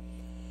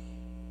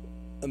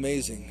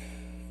 Amazing.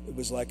 It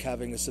was like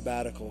having a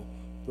sabbatical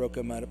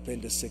broken up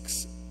into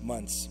 6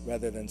 months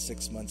rather than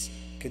 6 months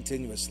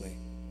continuously.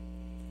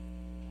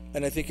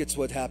 And I think it's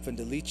what happened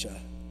to Licha.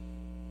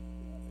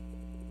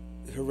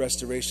 Her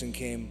restoration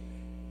came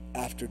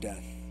after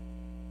death.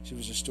 She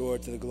was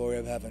restored to the glory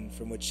of heaven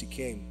from which she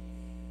came.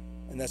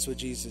 And that's what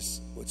Jesus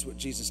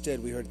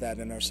did. We heard that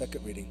in our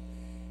second reading.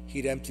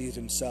 He'd emptied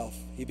himself.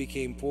 He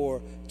became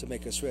poor to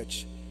make us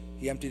rich.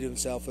 He emptied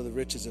himself of the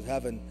riches of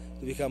heaven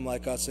to become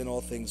like us in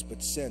all things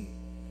but sin.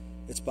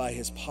 It's by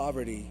his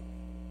poverty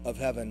of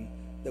heaven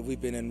that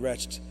we've been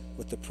enriched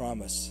with the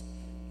promise,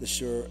 the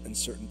sure and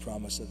certain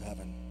promise of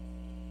heaven.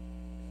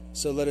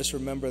 So let us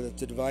remember that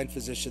the divine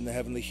physician, the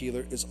heavenly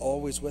healer, is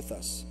always with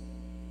us.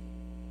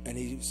 And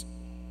he's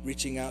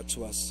reaching out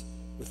to us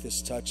with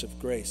this touch of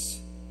grace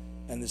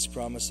and this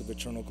promise of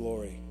eternal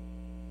glory.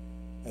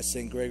 As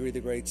St. Gregory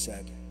the Great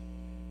said,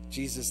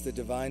 Jesus, the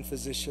divine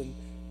physician,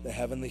 the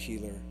heavenly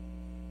healer,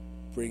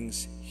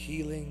 brings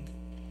healing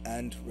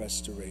and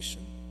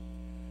restoration.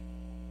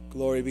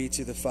 Glory be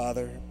to the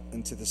Father,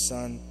 and to the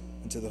Son,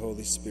 and to the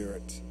Holy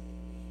Spirit.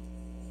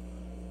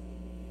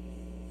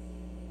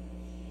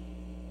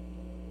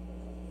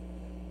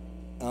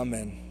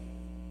 Amen.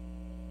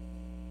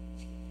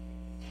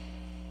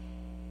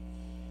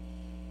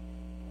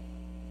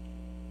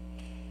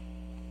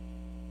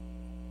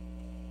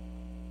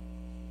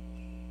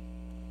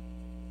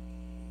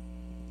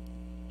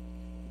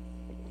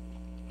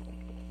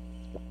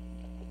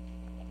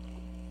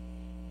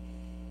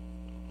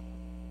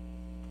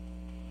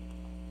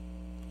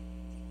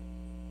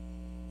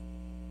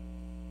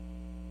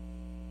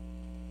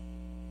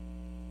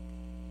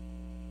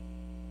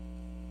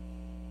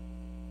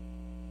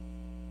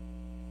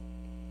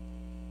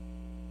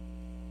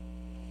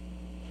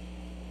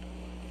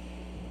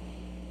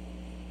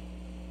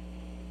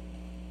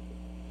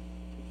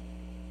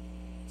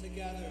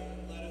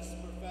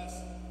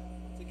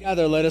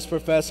 Together, let us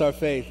profess our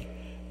faith.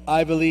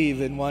 I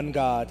believe in one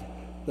God,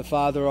 the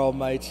Father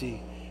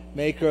Almighty,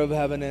 maker of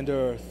heaven and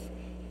earth,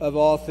 of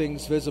all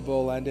things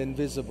visible and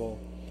invisible.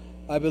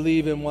 I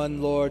believe in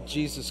one Lord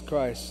Jesus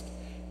Christ,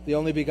 the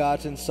only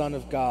begotten Son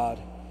of God,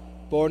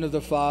 born of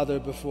the Father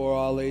before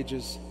all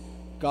ages,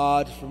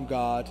 God from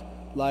God,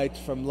 light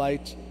from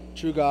light,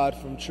 true God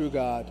from true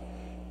God,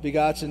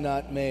 begotten,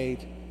 not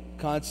made,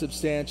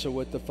 consubstantial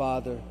with the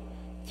Father.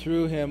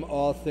 Through him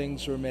all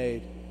things were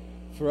made.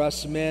 For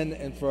us men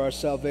and for our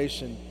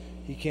salvation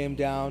he came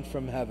down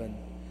from heaven,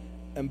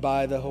 and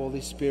by the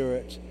Holy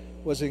Spirit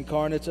was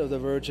incarnate of the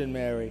Virgin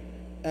Mary,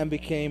 and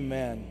became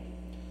man.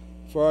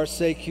 For our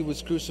sake he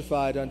was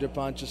crucified under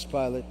Pontius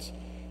Pilate.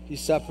 He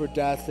suffered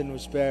death and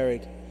was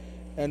buried,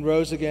 and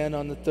rose again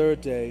on the third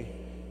day,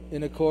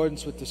 in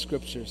accordance with the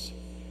Scriptures.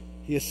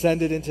 He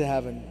ascended into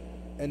heaven,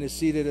 and is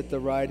seated at the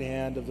right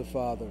hand of the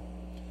Father.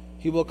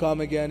 He will come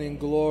again in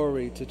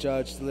glory to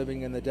judge the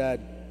living and the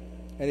dead,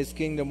 and his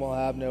kingdom will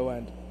have no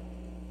end.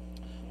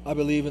 I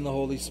believe in the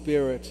Holy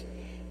Spirit,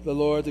 the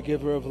Lord, the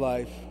giver of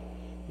life,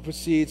 who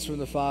proceeds from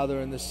the Father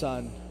and the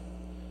Son,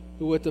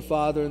 who with the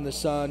Father and the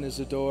Son is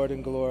adored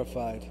and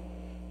glorified,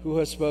 who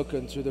has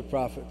spoken through the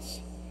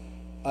prophets.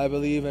 I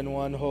believe in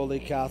one holy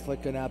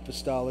Catholic and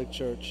Apostolic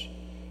Church.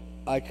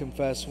 I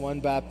confess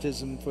one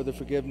baptism for the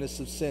forgiveness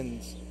of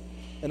sins,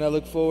 and I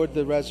look forward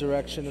to the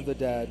resurrection of the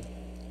dead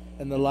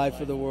and the life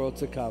of the world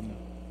to come.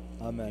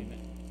 Amen.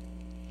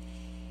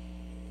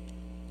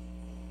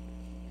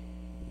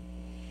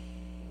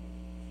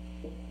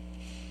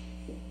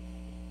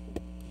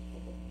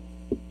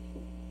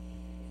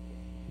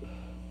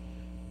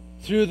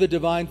 Through the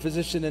divine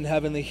physician and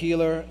heavenly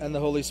healer and the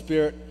Holy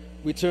Spirit,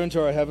 we turn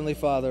to our Heavenly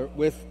Father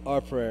with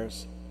our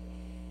prayers.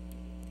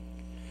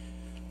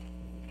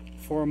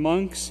 For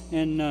monks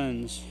and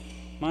nuns,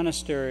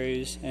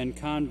 monasteries and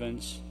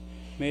convents,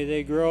 may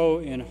they grow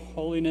in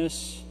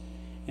holiness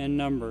and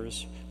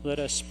numbers. Let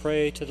us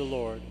pray to the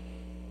Lord.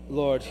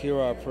 Lord, hear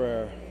our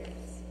prayer.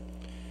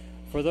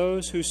 For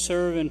those who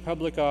serve in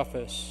public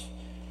office,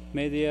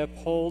 may they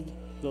uphold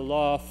the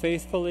law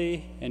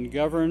faithfully and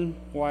govern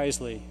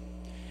wisely.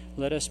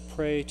 Let us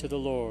pray to the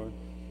Lord.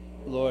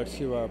 Lord,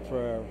 hear our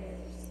prayer.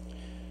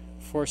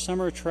 For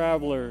summer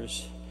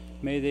travelers,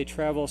 may they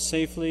travel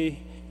safely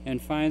and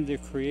find the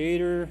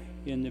Creator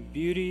in the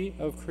beauty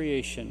of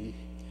creation.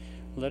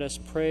 Let us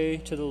pray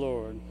to the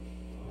Lord.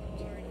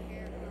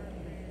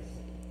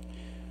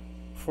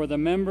 For the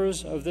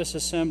members of this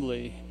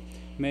assembly,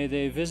 may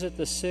they visit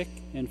the sick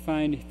and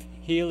find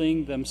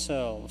healing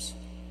themselves.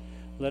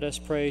 Let us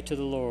pray to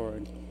the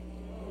Lord.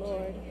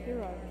 Lord,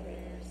 hear our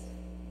prayers.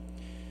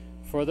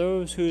 For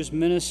those whose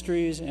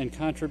ministries and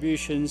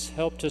contributions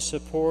help to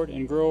support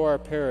and grow our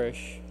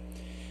parish,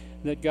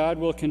 that God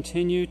will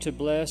continue to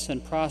bless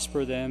and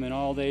prosper them in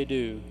all they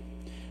do.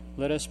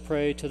 Let us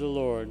pray to the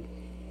Lord.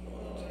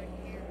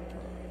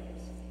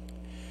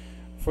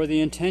 For the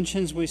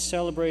intentions we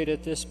celebrate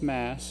at this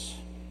Mass,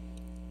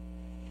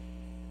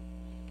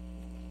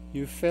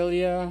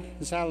 Euphilia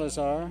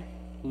Salazar,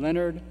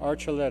 Leonard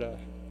Archuleta,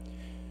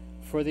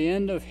 for the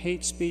end of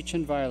hate speech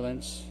and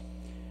violence,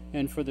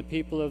 and for the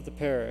people of the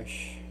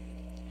parish,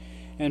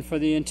 and for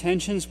the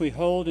intentions we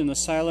hold in the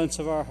silence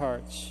of our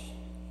hearts.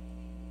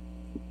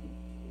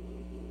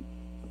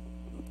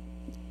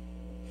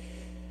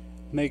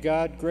 May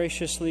God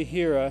graciously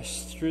hear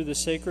us through the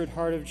Sacred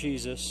Heart of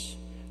Jesus.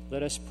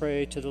 Let us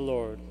pray to the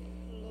Lord.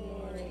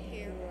 Lord,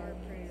 hear our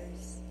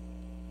prayers.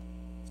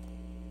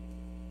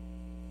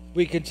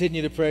 We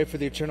continue to pray for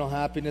the eternal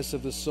happiness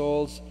of the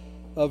souls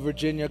of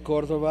Virginia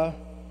Cordova,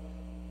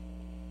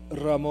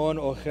 Ramon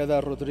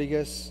Ojeda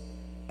Rodriguez,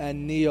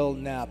 and Neil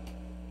Knapp.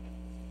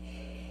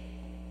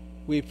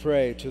 We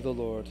pray to the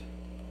Lord.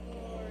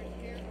 Lord,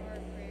 hear our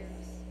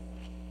prayers.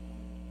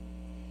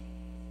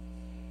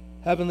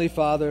 Heavenly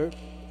Father,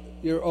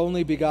 your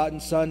only begotten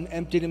Son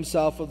emptied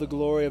himself of the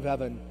glory of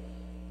heaven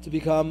to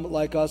become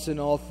like us in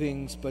all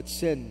things but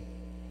sin.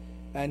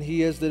 And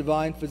he is the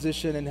divine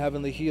physician and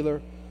heavenly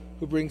healer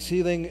who brings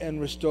healing and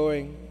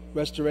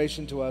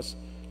restoration to us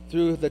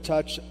through the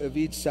touch of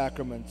each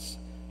sacrament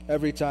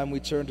every time we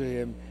turn to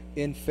him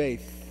in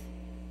faith.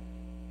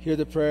 Hear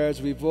the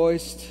prayers we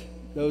voiced,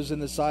 those in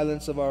the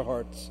silence of our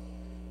hearts.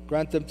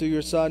 Grant them through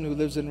your Son, who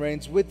lives and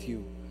reigns with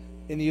you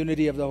in the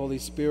unity of the Holy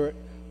Spirit,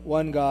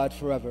 one God,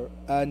 forever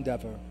and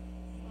ever.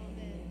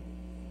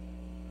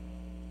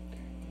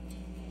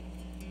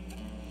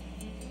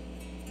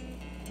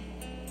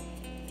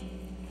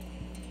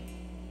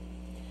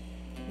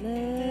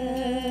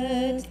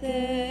 Let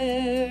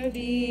there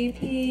be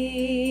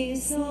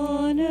peace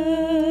on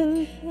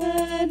earth,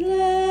 and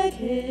let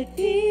it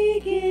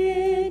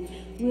begin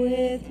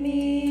with me.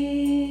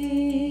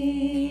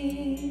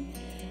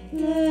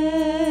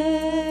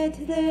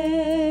 Let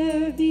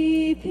there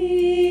be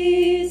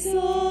peace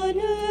on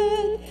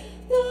earth,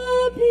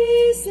 the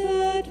peace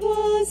that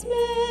was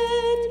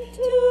meant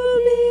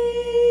to be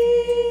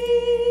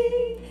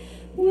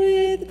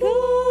with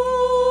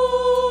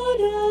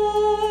God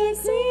our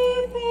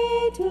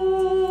Creator.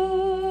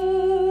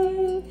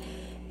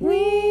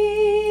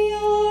 We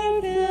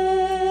are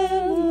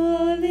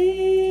family.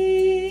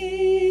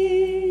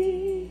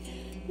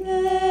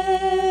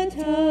 Let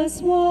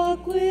us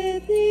walk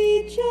with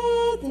each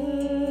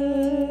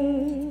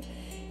other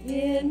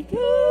in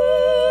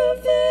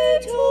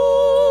perfect harmony.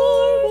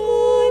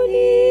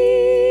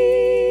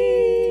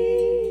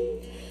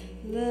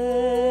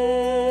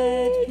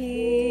 Let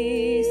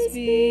peace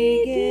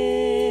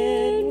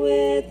begin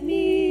with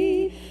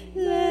me.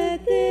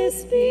 Let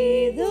this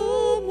be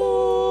the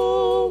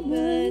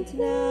moment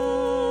now.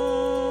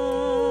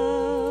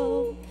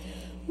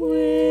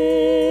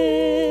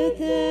 With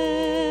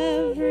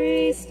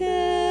every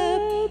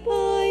step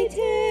I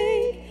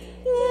take,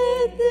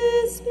 let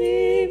this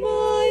be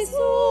my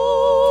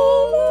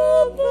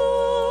solemn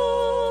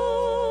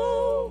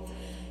vow,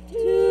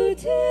 to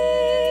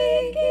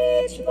take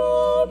each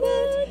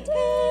moment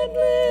and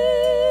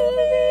live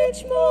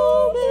each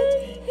moment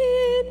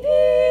in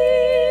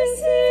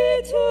peace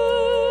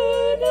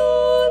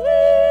eternally.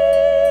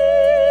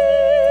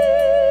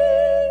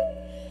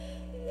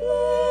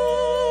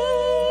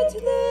 Let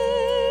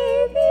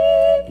there be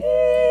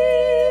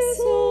peace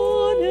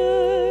on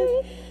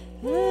earth,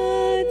 and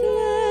let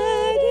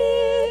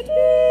it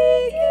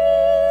begin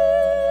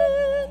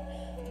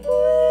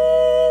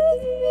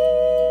with me.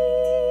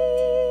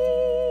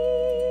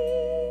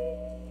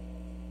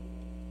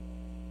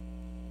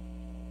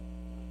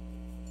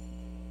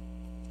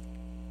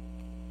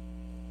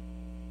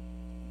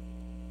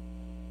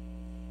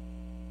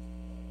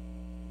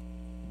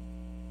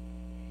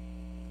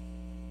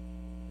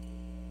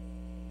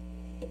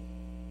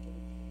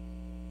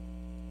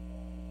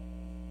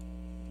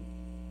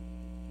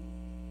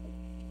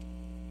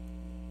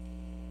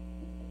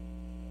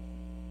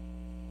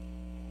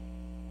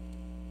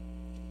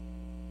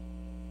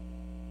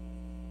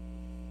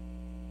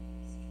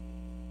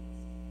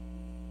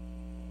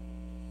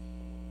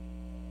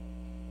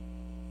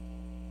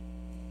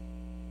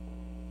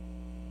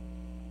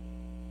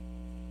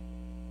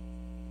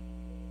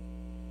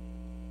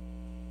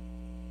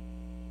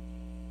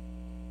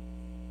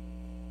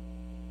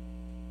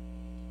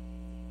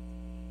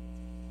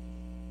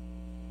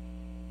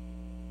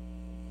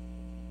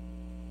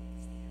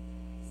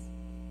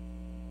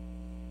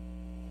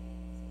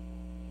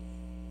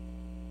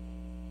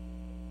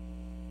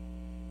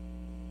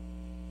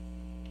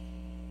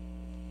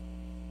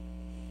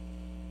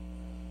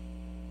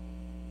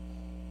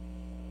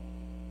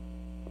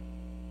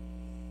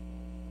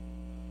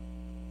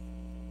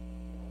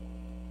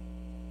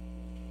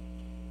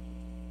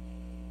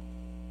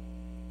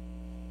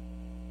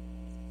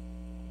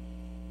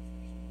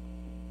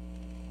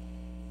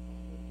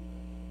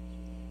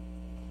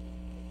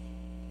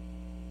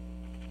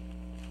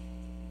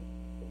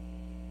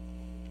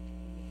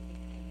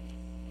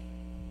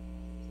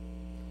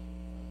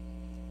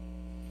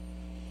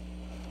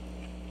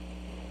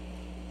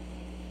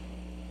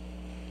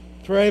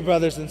 Pray,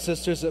 brothers and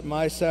sisters, that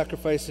my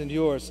sacrifice and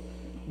yours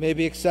may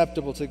be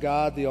acceptable to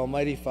God, the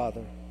Almighty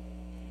Father.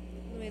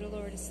 May the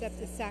Lord accept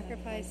the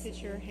sacrifice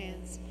at your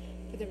hands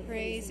for the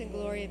praise and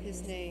glory of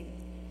his name,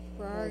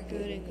 for our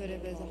good and good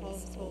of his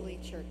holy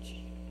church.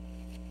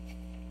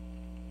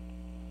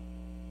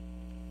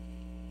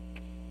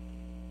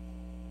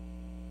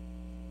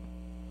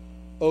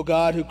 O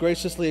God, who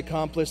graciously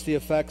accomplished the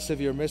effects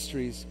of your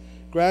mysteries,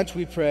 grant,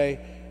 we pray,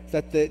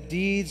 that the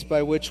deeds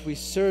by which we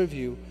serve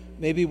you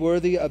may be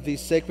worthy of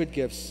these sacred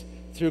gifts,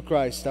 through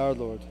Christ our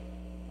Lord.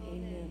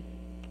 Amen.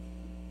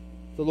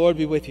 The Lord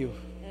be with you.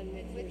 And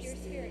with your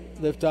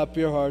spirit, Lift up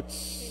your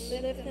hearts.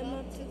 lift them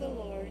up to the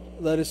Lord.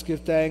 Let us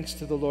give thanks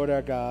to the Lord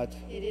our God.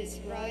 It is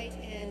right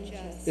and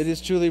just. It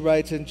is truly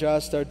right and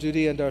just, our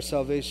duty and our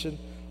salvation,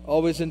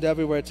 always and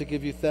everywhere to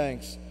give you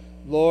thanks,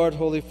 Lord,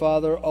 Holy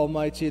Father,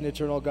 Almighty and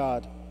eternal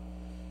God.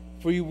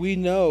 For we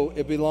know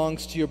it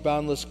belongs to your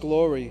boundless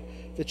glory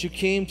that you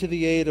came to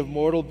the aid of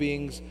mortal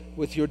beings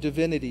with your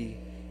divinity,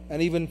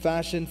 and even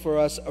fashioned for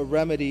us a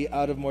remedy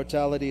out of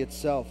mortality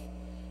itself,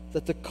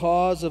 that the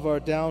cause of our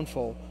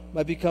downfall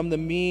might become the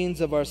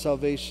means of our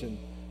salvation,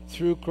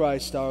 through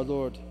Christ our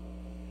Lord.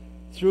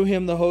 Through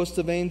him the host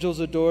of angels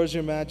adores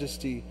your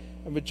majesty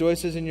and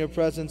rejoices in your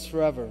presence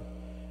forever.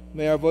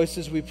 May our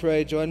voices, we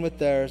pray, join with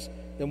theirs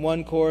in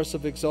one chorus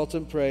of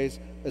exultant praise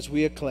as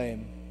we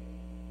acclaim.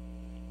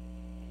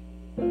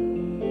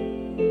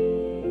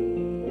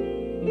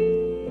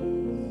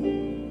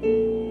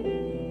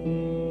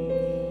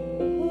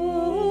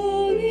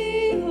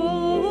 Holy,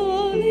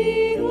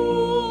 holy,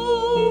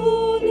 holy,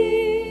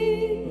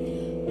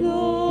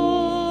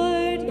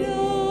 Lord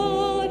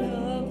God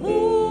of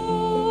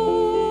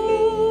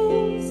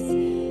hosts,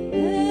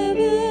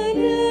 heaven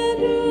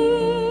and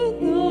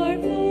earth are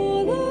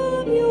full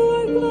of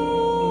your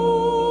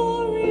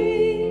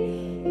glory.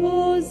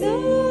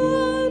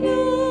 Hosanna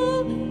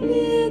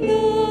in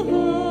the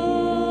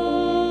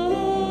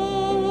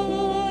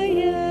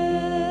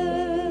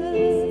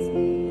highest.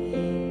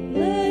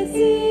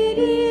 Blessed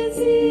is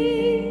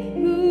he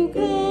who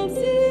comes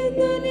in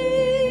the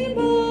name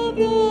of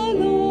the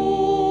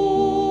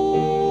Lord.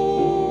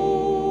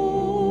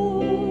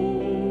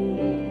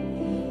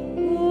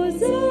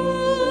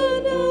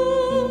 Hosanna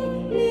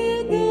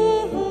in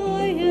the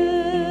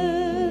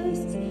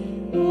highest.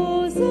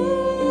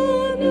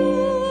 Hosanna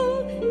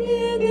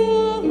in the highest.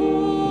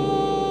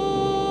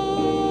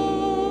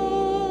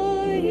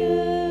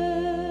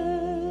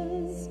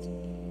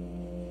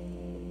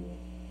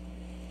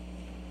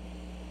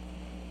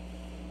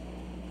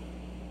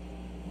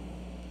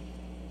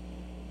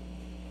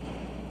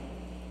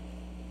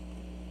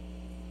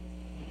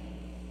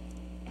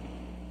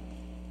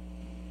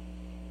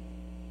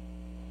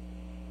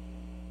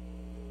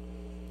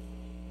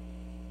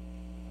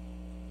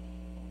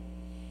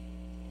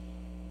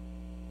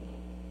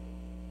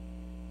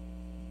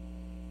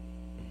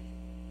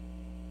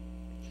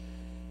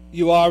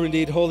 You are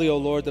indeed holy, O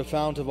Lord, the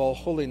fount of all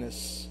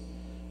holiness.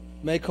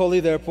 Make holy,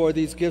 therefore,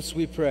 these gifts,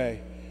 we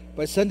pray,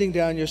 by sending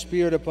down your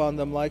Spirit upon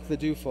them like the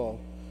dewfall,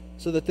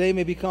 so that they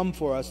may become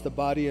for us the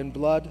body and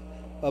blood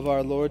of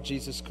our Lord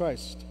Jesus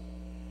Christ.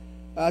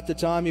 At the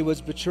time he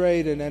was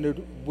betrayed and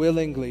entered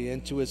willingly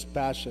into his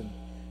passion,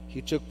 he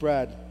took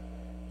bread,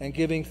 and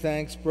giving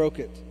thanks, broke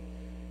it,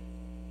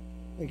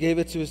 and gave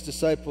it to his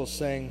disciples,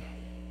 saying,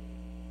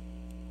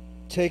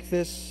 "Take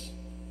this,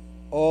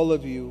 all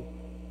of you,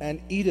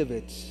 and eat of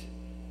it,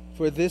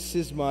 for this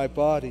is my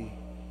body,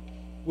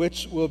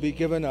 which will be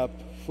given up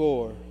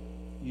for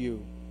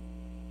you."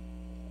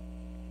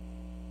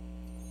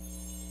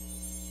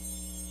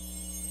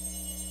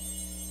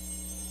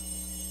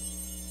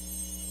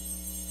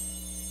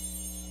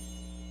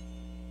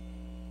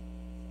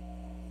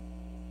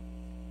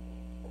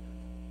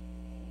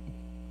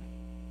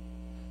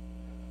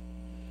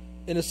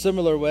 In a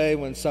similar way,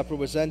 when supper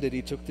was ended,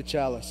 he took the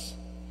chalice,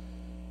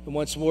 and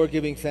once more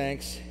giving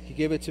thanks, he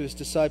gave it to his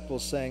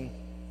disciples, saying,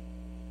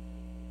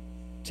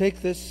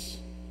 "Take this,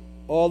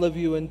 all of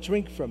you, and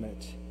drink from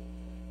it,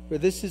 for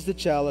this is the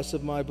chalice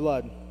of my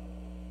blood,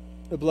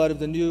 the blood of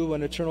the new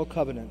and eternal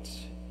covenant,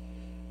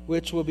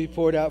 which will be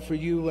poured out for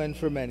you and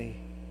for many,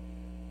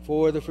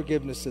 for the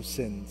forgiveness of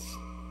sins.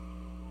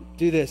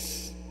 Do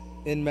this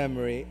in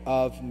memory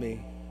of me."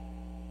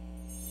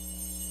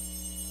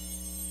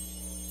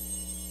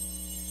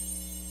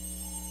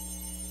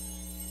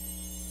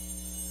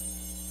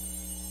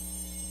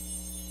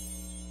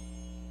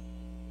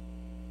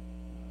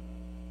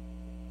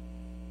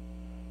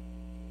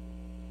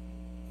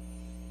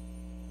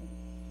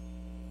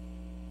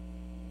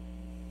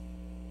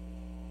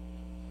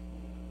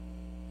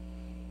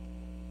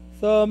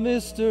 The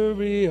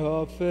mystery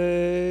of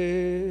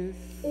faith.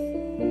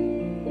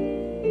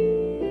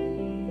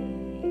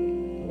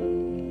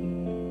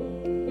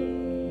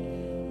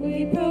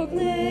 We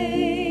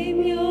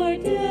proclaim your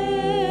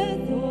death,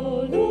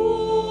 O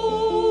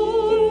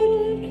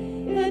Lord,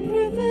 and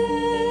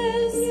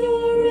profess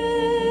your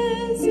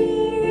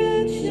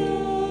resurrection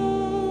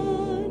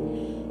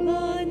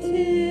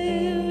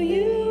until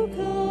you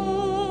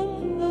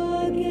come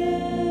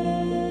again.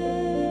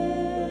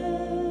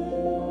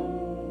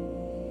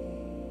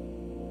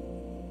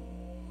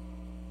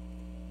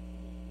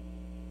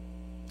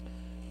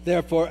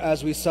 Therefore,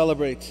 as we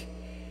celebrate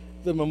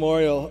the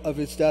memorial of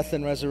his death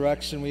and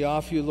resurrection, we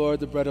offer you, Lord,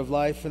 the bread of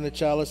life and the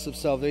chalice of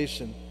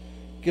salvation,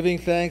 giving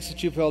thanks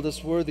that you've held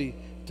us worthy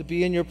to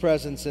be in your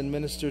presence and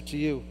minister to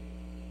you.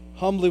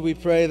 Humbly we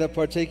pray that,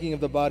 partaking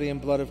of the body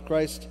and blood of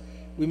Christ,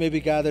 we may be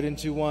gathered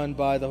into one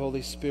by the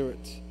Holy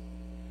Spirit.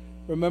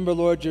 Remember,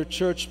 Lord, your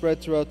church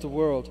spread throughout the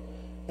world,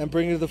 and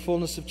bring it to the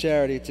fullness of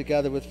charity,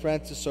 together with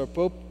Francis our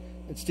Pope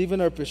and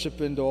Stephen our Bishop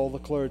and all the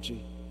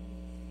clergy.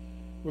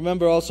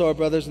 Remember also our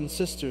brothers and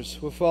sisters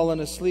who have fallen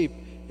asleep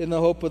in the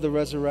hope of the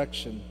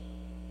resurrection,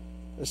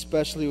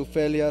 especially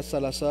Ofelia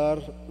Salazar,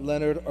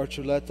 Leonard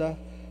Archuleta,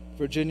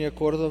 Virginia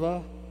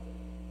Cordova,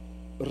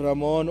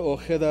 Ramon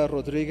Ojeda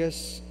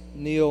Rodriguez,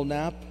 Neil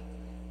Knapp,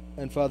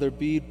 and Father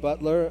Bede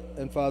Butler,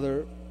 and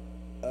Father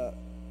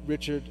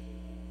Richard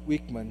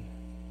Weekman,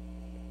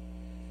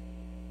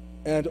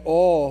 and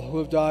all who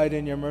have died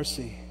in your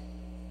mercy.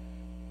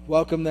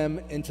 Welcome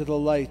them into the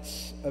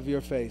light of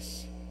your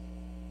face.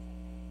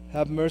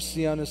 Have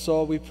mercy on us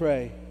all, we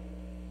pray,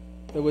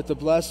 that with the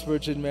blessed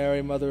Virgin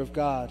Mary, Mother of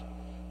God,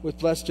 with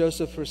blessed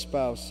Joseph, her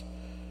spouse,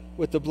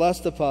 with the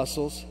blessed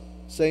apostles,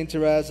 Saint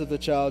Therese of the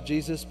Child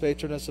Jesus,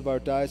 patroness of our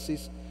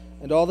diocese,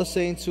 and all the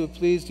saints who have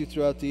pleased you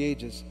throughout the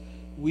ages,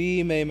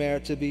 we may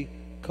merit to be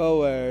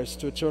co-heirs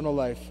to eternal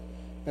life,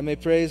 and may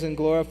praise and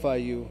glorify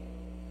you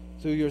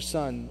through your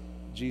Son,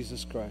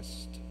 Jesus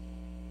Christ.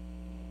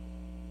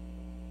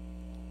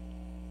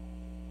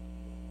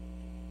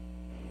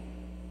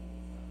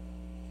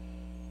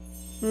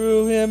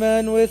 Through him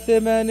and with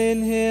him and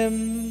in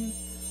him,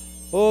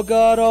 O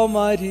God,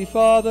 Almighty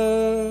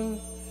Father,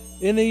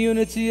 in the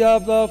unity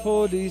of the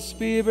Holy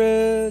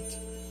Spirit,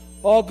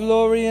 all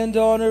glory and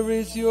honor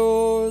is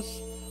yours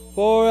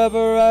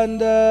forever and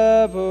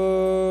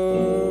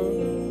ever.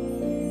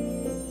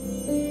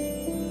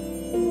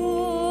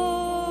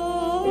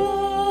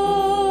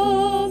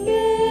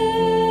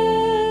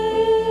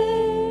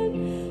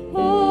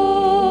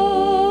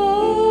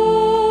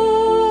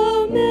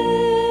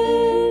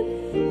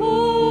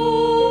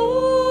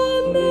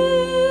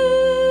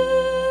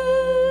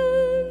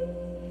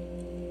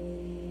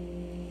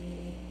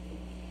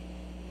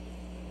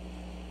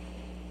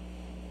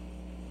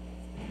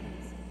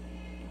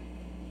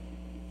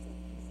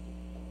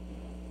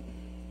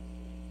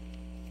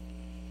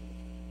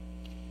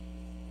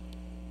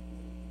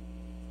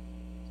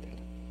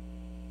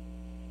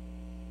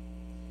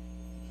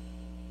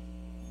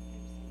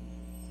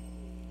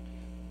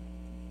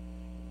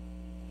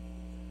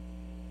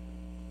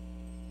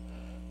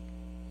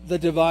 The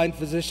divine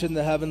physician,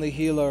 the heavenly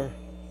healer,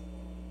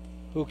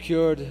 who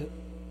cured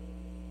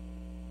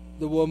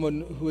the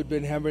woman who had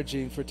been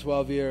hemorrhaging for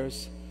 12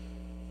 years,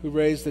 who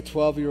raised the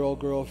 12-year-old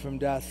girl from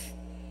death,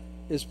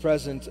 is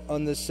present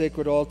on this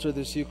sacred altar,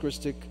 this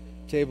Eucharistic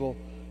table.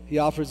 He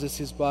offers us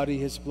his body,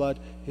 his blood,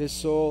 his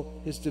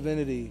soul, his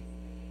divinity,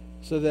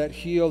 so that,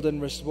 healed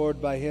and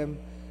restored by him,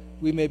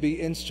 we may be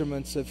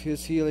instruments of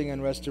his healing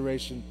and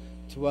restoration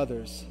to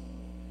others.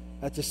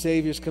 At the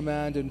Savior's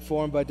command,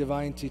 informed by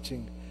divine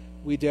teaching,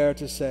 we dare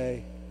to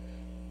say,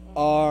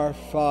 Our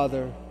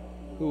Father,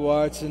 who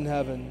art in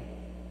heaven,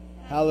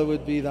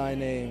 hallowed be thy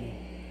name.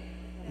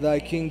 Thy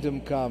kingdom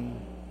come,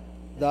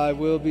 thy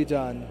will be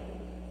done,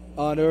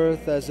 on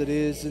earth as it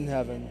is in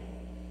heaven.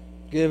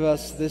 Give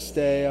us this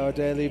day our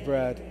daily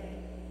bread,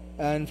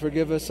 and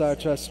forgive us our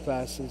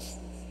trespasses,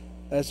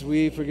 as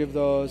we forgive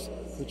those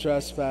who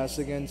trespass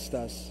against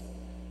us.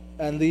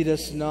 And lead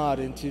us not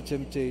into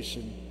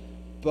temptation,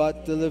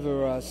 but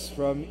deliver us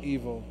from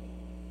evil.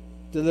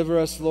 Deliver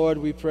us, Lord,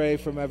 we pray,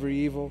 from every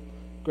evil.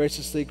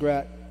 Graciously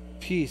grant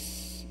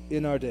peace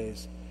in our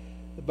days,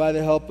 that by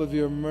the help of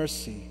your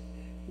mercy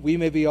we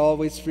may be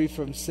always free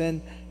from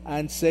sin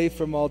and safe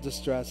from all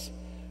distress,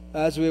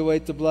 as we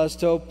await the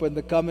blessed hope and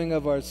the coming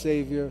of our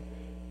Savior,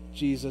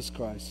 Jesus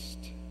Christ.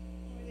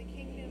 For the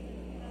kingdom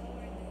and the power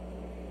and the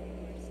glory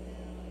are yours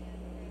now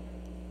and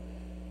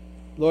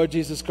forever. Lord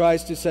Jesus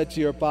Christ, who said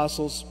to your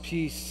apostles,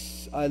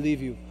 Peace I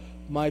leave you,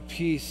 my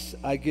peace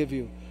I give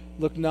you.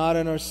 Look not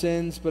on our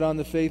sins, but on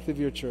the faith of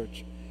your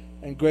church,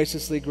 and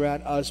graciously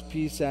grant us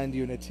peace and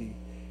unity,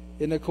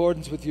 in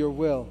accordance with your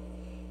will,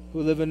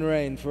 who live and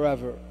reign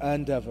forever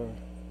and ever.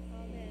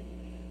 Amen.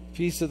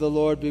 Peace of the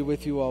Lord be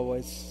with you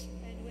always.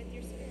 And with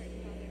your spirit,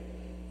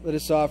 Father. Let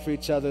us offer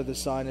each other the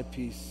sign of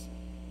peace.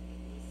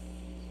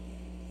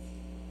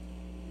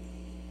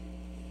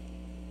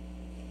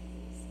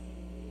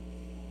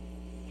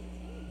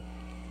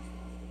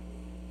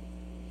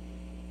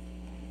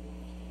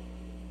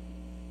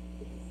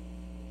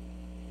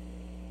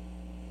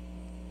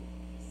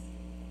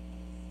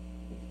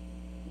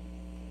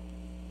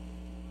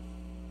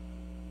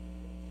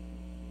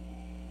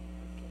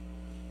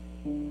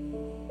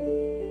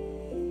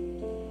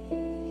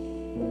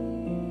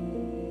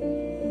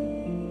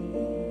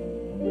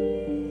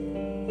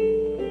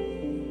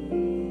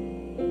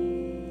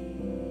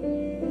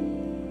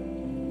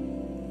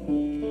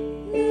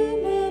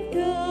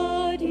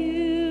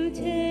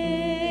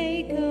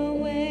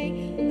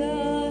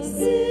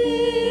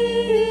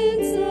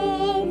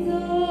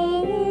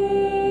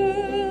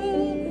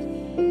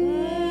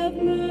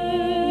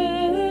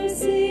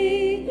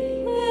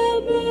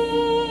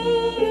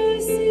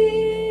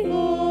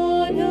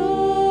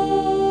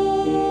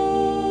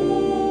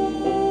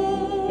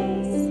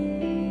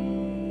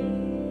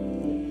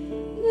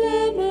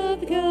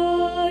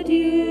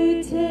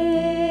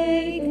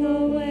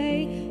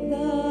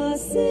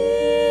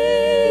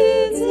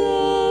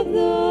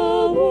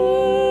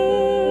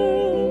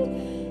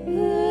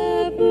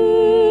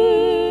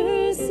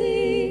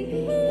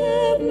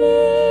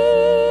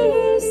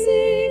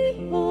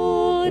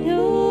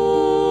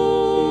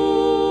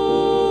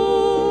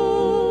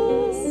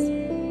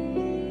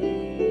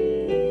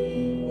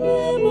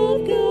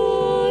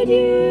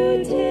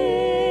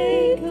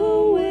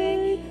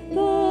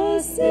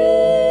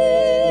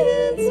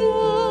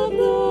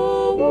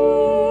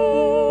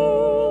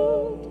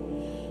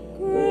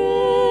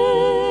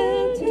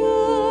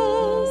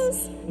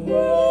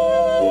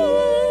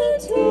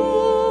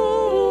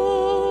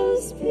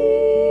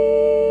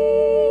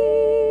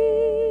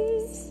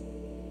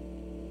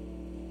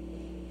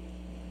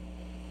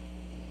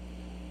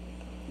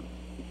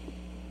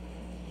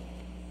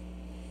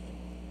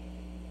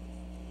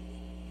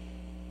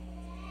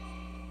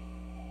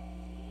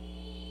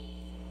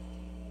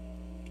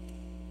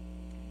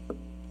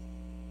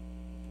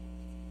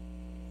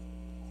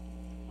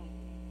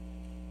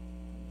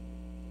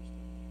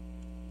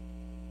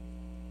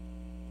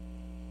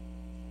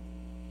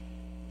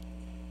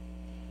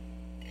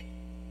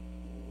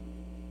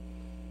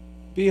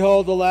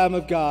 Behold the Lamb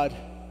of God.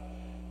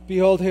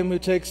 Behold him who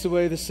takes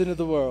away the sin of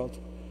the world.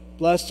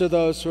 Blessed are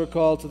those who are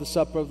called to the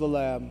supper of the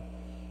Lamb.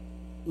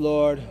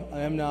 Lord, I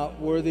am not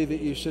worthy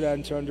that you should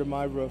enter under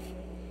my roof,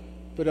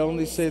 but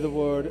only say the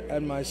word,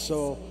 and my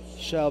soul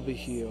shall be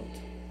healed.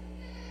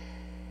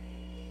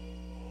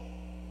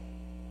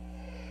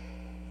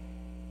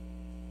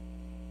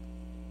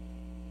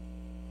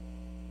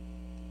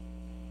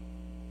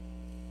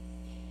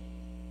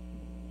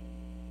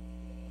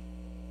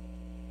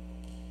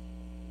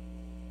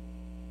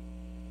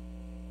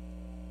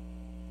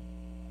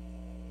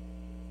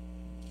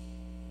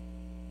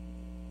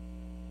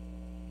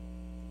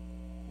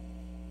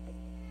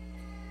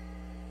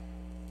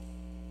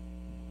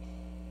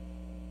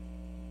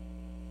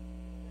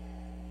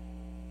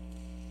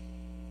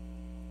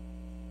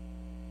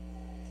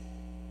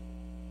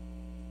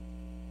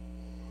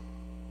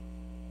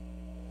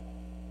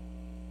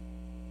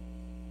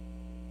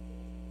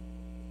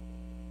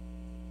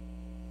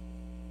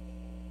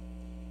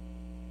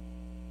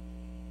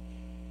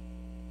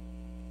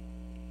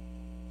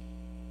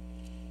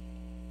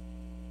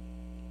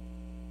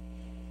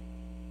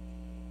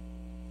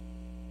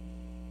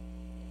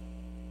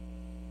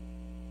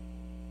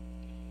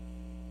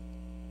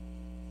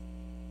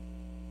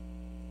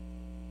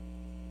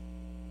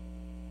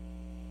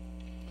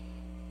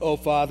 O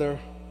Father,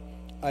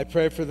 I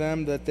pray for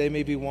them that they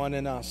may be one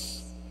in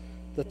us,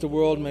 that the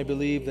world may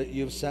believe that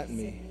you have sent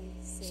me,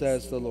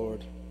 says the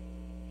Lord.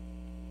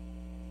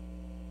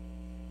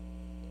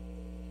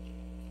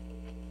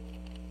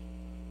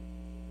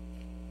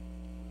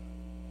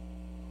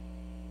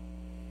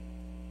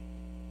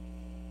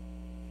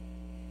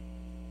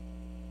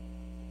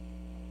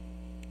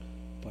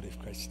 Body of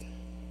Christ.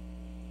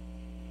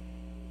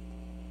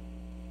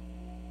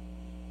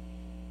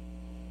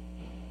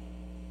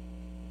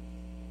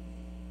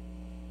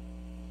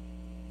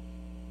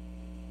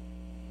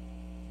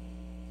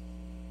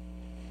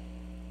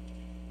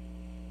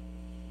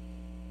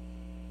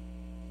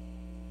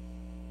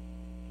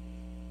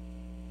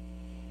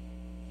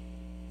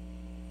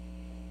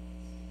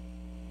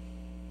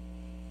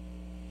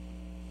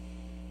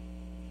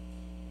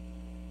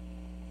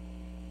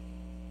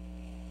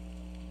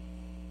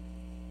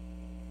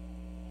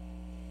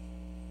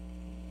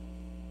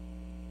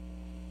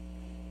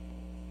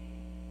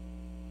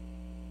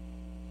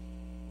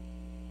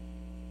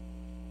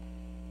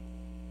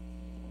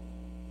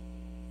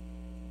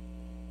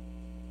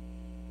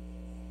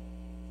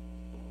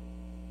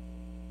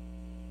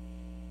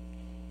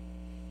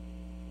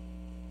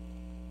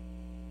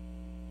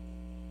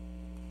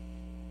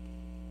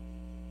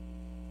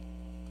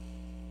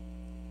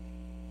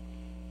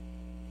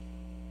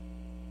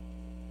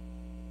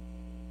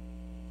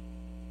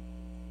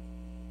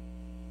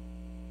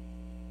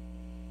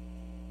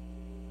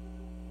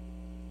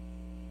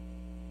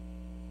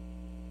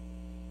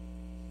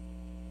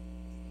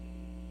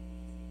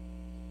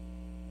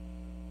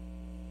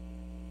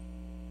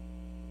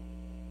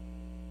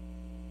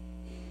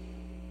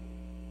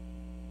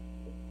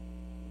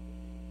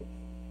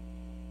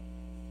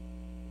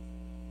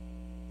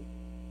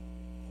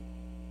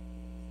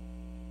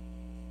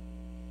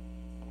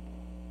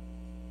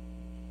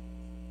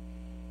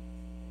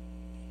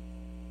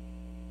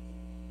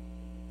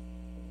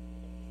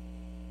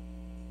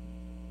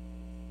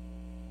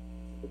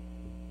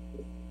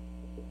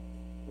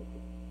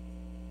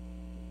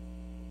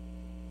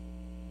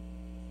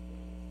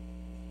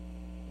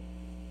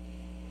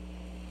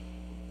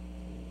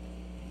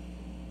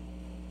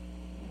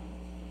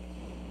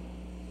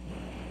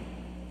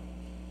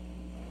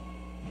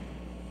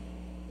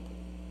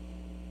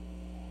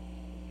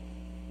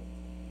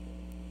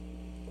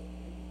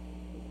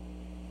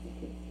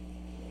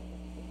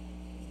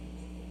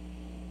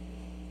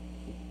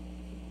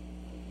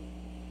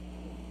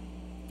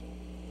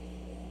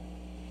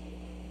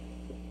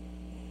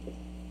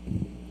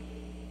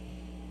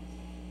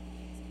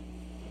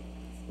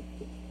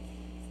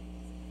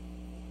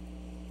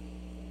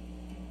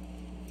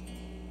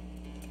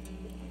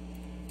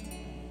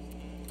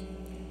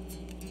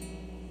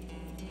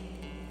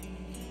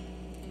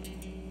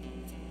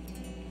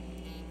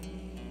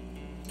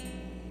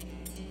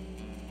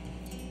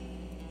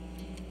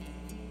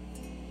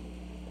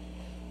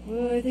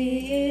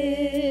 Worthy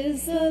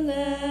is the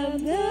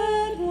Lamb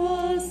that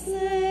was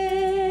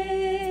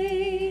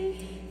slain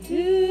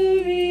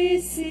to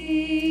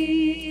receive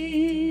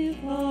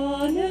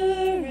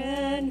honor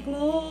and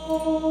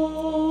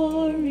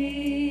glory.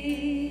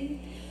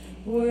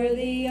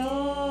 Worthy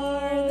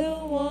are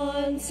the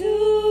ones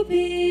who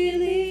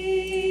believe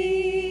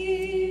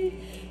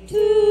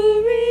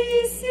to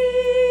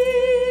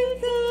receive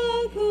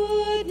the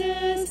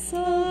goodness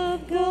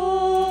of God.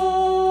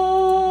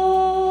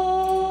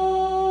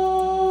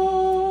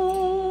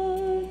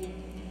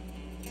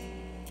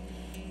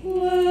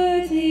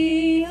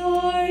 Worthy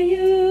are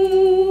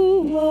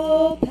you,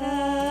 O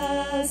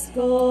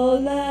Paschal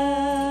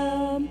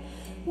Lamb.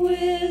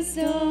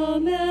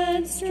 Wisdom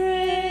and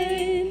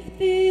strength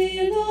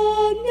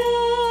belong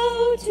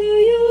now to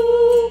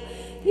you.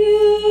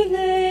 You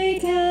lay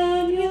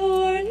down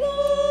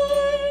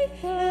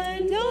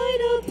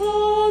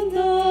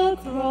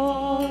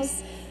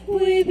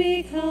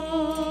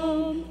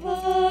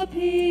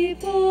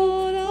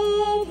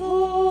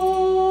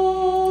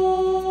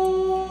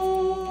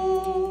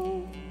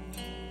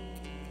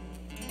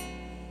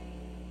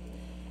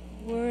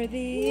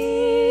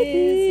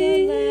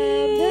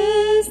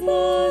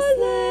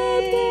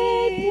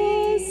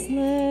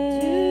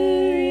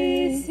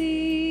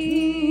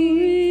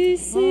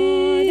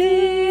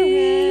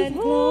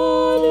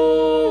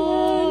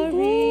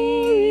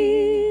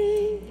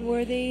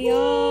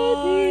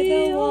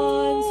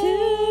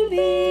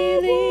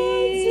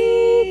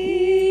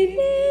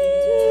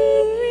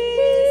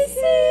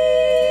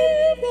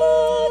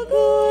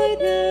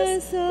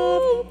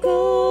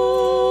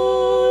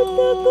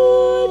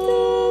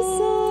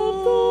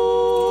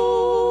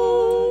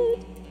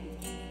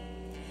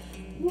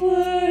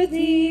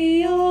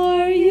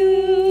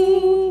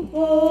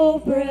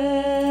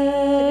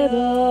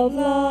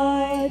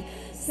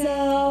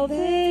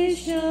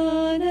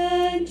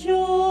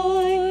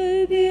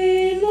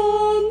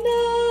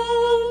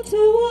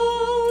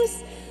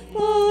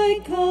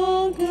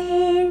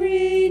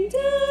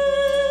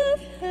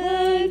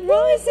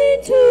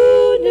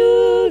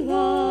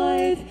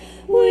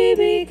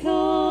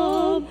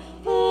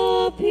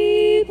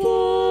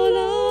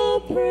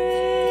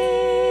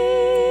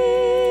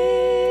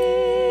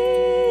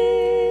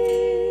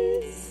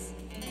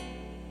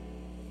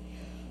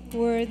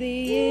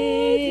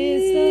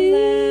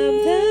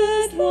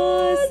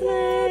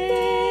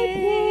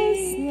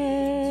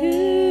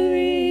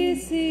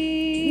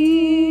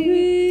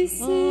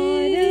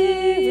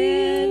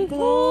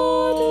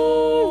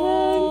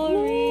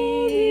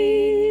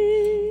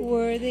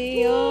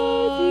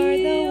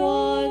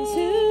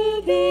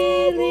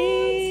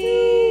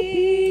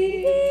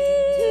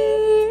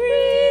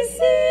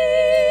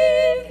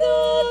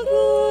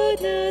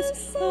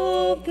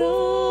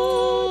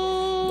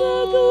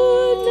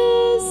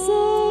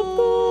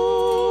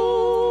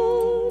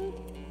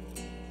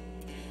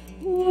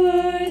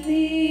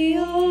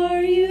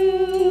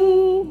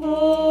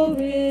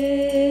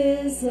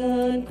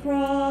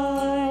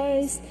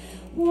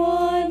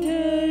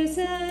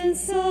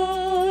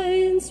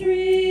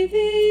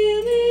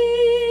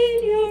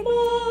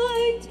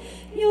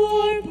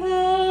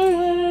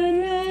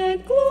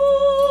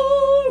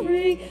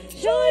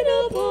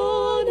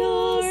upon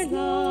our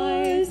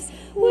lives.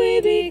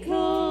 We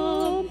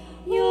become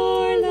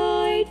your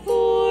light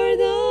for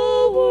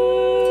the world.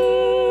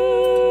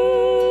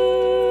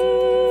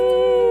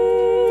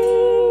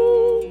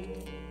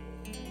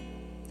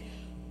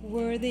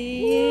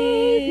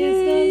 Worthy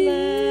is the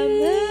Lamb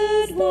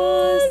that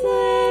was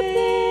slain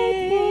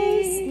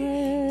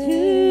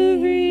to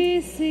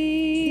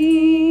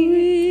receive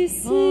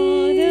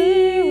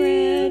honor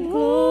and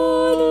glory.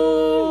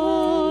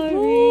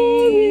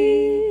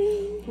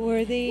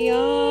 Worthy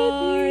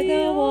are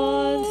the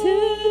ones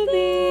who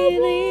believe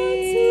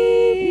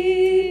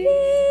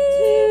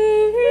to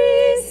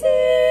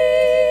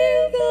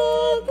receive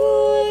the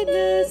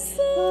goodness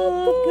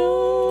of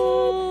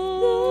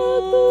God, the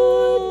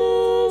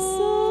goodness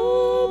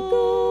of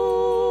God.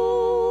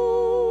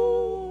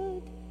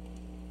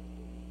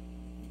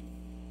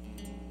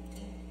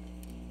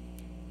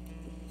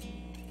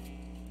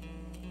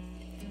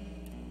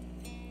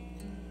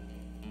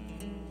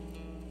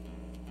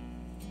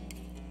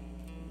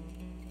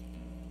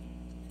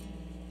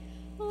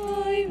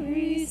 I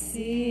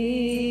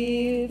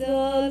receive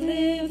the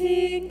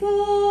living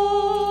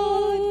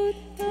God,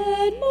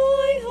 and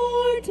my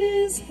heart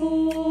is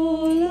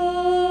full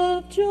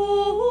of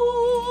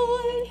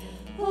joy.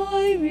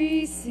 I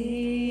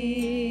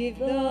receive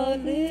the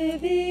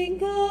living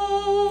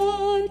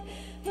God,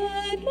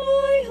 and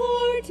my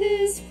heart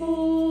is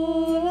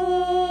full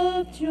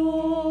of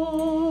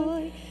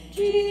joy.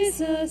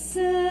 Jesus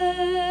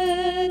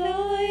said,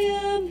 I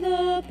am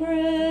the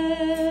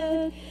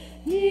bread,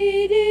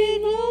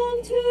 needing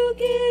long to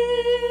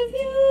give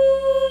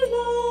you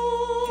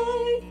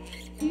life.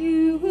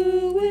 You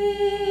who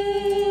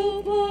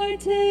will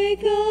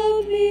partake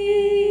of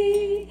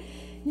me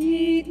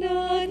need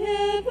not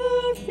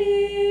ever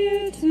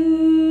fear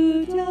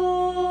to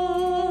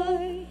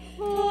die.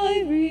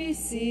 I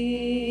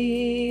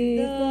receive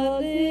the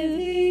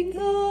living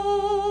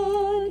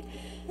God,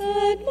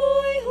 and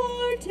my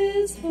heart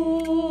is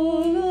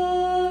full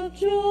of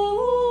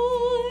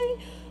joy.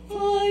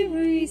 I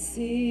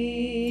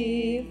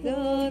receive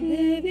the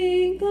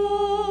living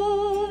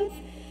God,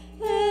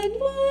 and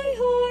my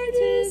heart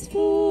is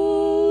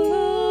full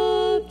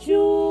of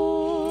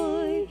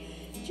joy.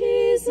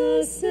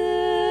 Jesus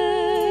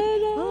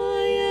said,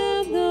 I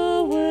am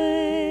the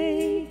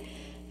way,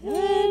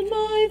 and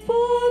my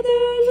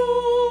Father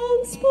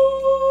longs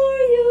for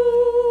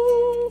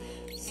you.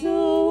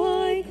 So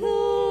I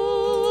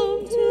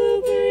come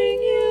to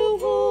bring you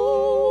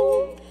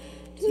home,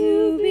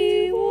 to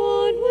be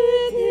one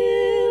with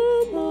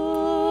him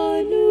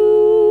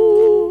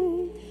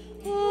anew.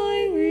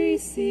 I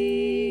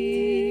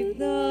receive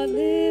the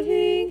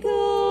living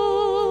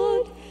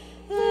God,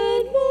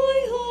 and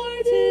my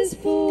heart is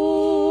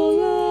full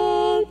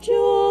of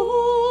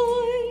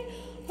joy.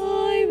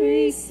 I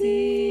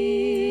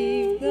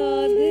receive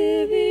the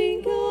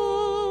living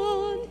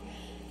God,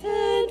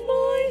 and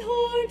my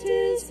heart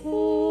is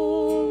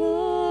full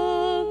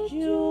of joy.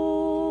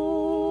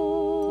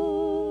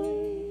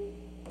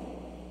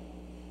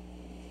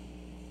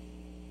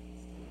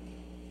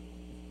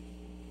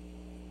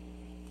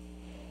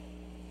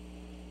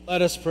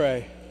 Let us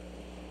pray.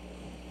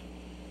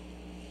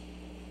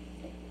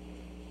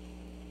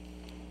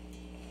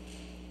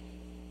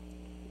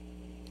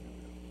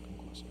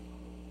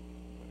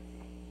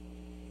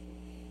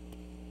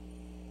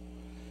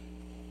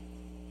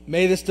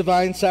 May this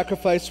divine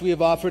sacrifice we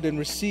have offered and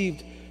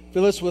received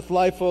fill us with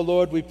life, O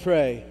Lord, we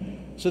pray,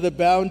 so that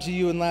bound to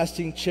you in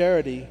lasting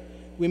charity,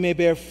 we may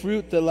bear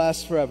fruit that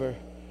lasts forever.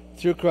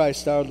 Through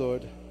Christ our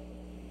Lord.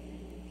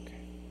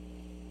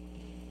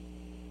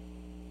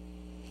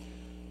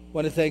 I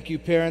want to thank you,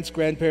 parents,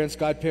 grandparents,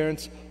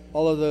 godparents,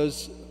 all of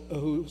those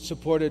who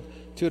supported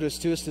Totus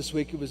Tuus this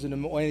week. It was an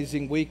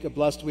amazing week, a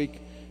blessed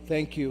week.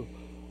 Thank you.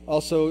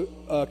 Also,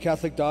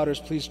 Catholic daughters,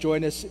 please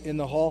join us in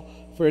the hall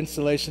for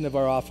installation of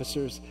our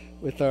officers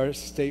with our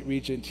state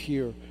regent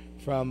here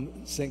from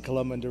St.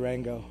 Columba and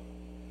Durango.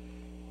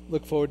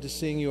 Look forward to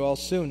seeing you all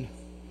soon.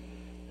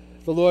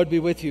 The Lord be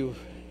with you.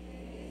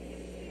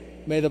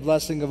 May the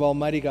blessing of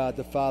Almighty God,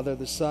 the Father,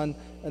 the Son,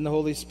 and the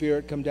Holy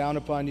Spirit come down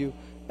upon you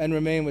and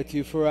remain with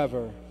you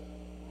forever. Amen.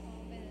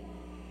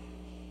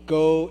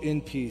 Go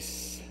in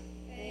peace.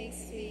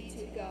 Thanks be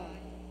to God.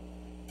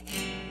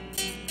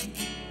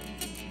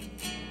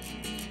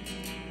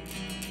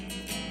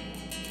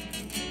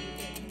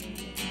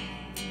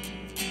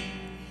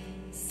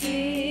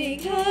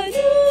 Sing a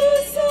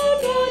new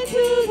song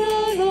unto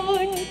the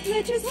Lord.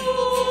 Let your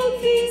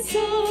song be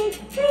sung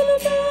from the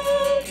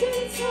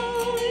mountains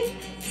high.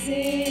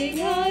 Sing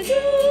a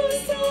new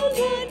song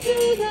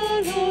unto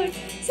the Lord.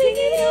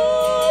 Singing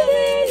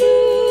hallelujah.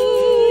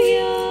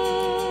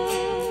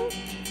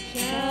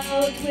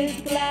 Shout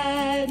with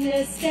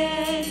gladness,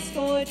 dance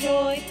for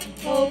joy.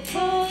 Oh,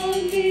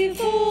 come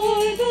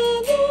before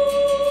the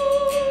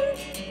Lord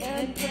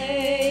and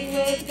play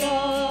with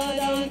God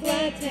on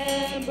glad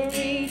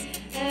tambourines,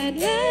 and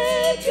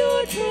let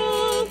your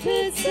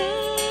trumpets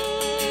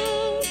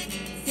sound.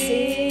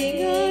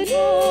 Sing a new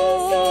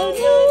song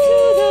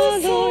unto the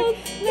Lord.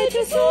 Let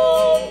your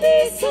song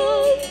be sung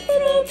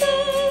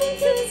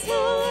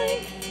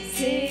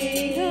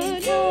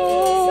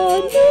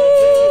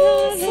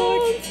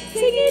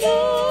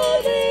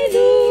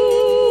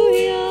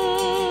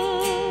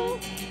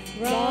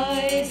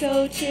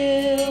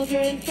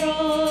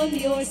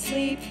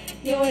weep.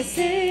 Your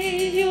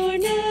Savior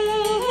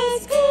now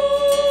has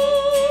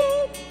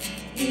come.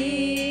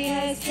 He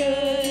has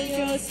turned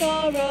your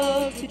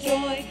sorrow to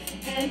joy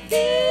and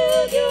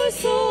filled your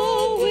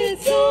soul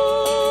with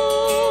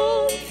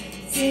song.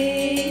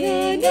 Sing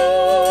a new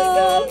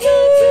song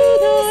unto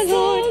the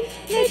Lord.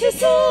 Let your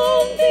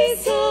song be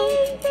sung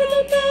from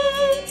the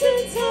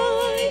mountains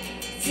high.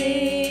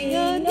 Sing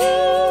a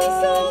new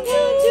song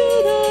unto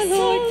the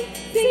Lord.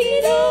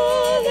 Sing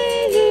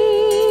hallelujah.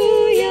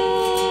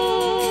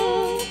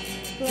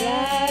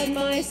 Glad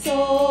my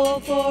soul,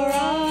 for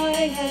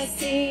I have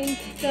seen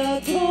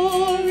the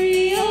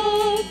glory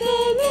of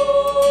the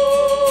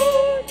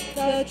Lord.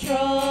 The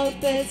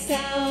trumpet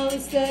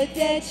sounds, the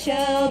dead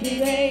shall be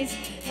raised.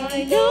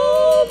 I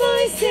know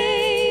my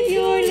Savior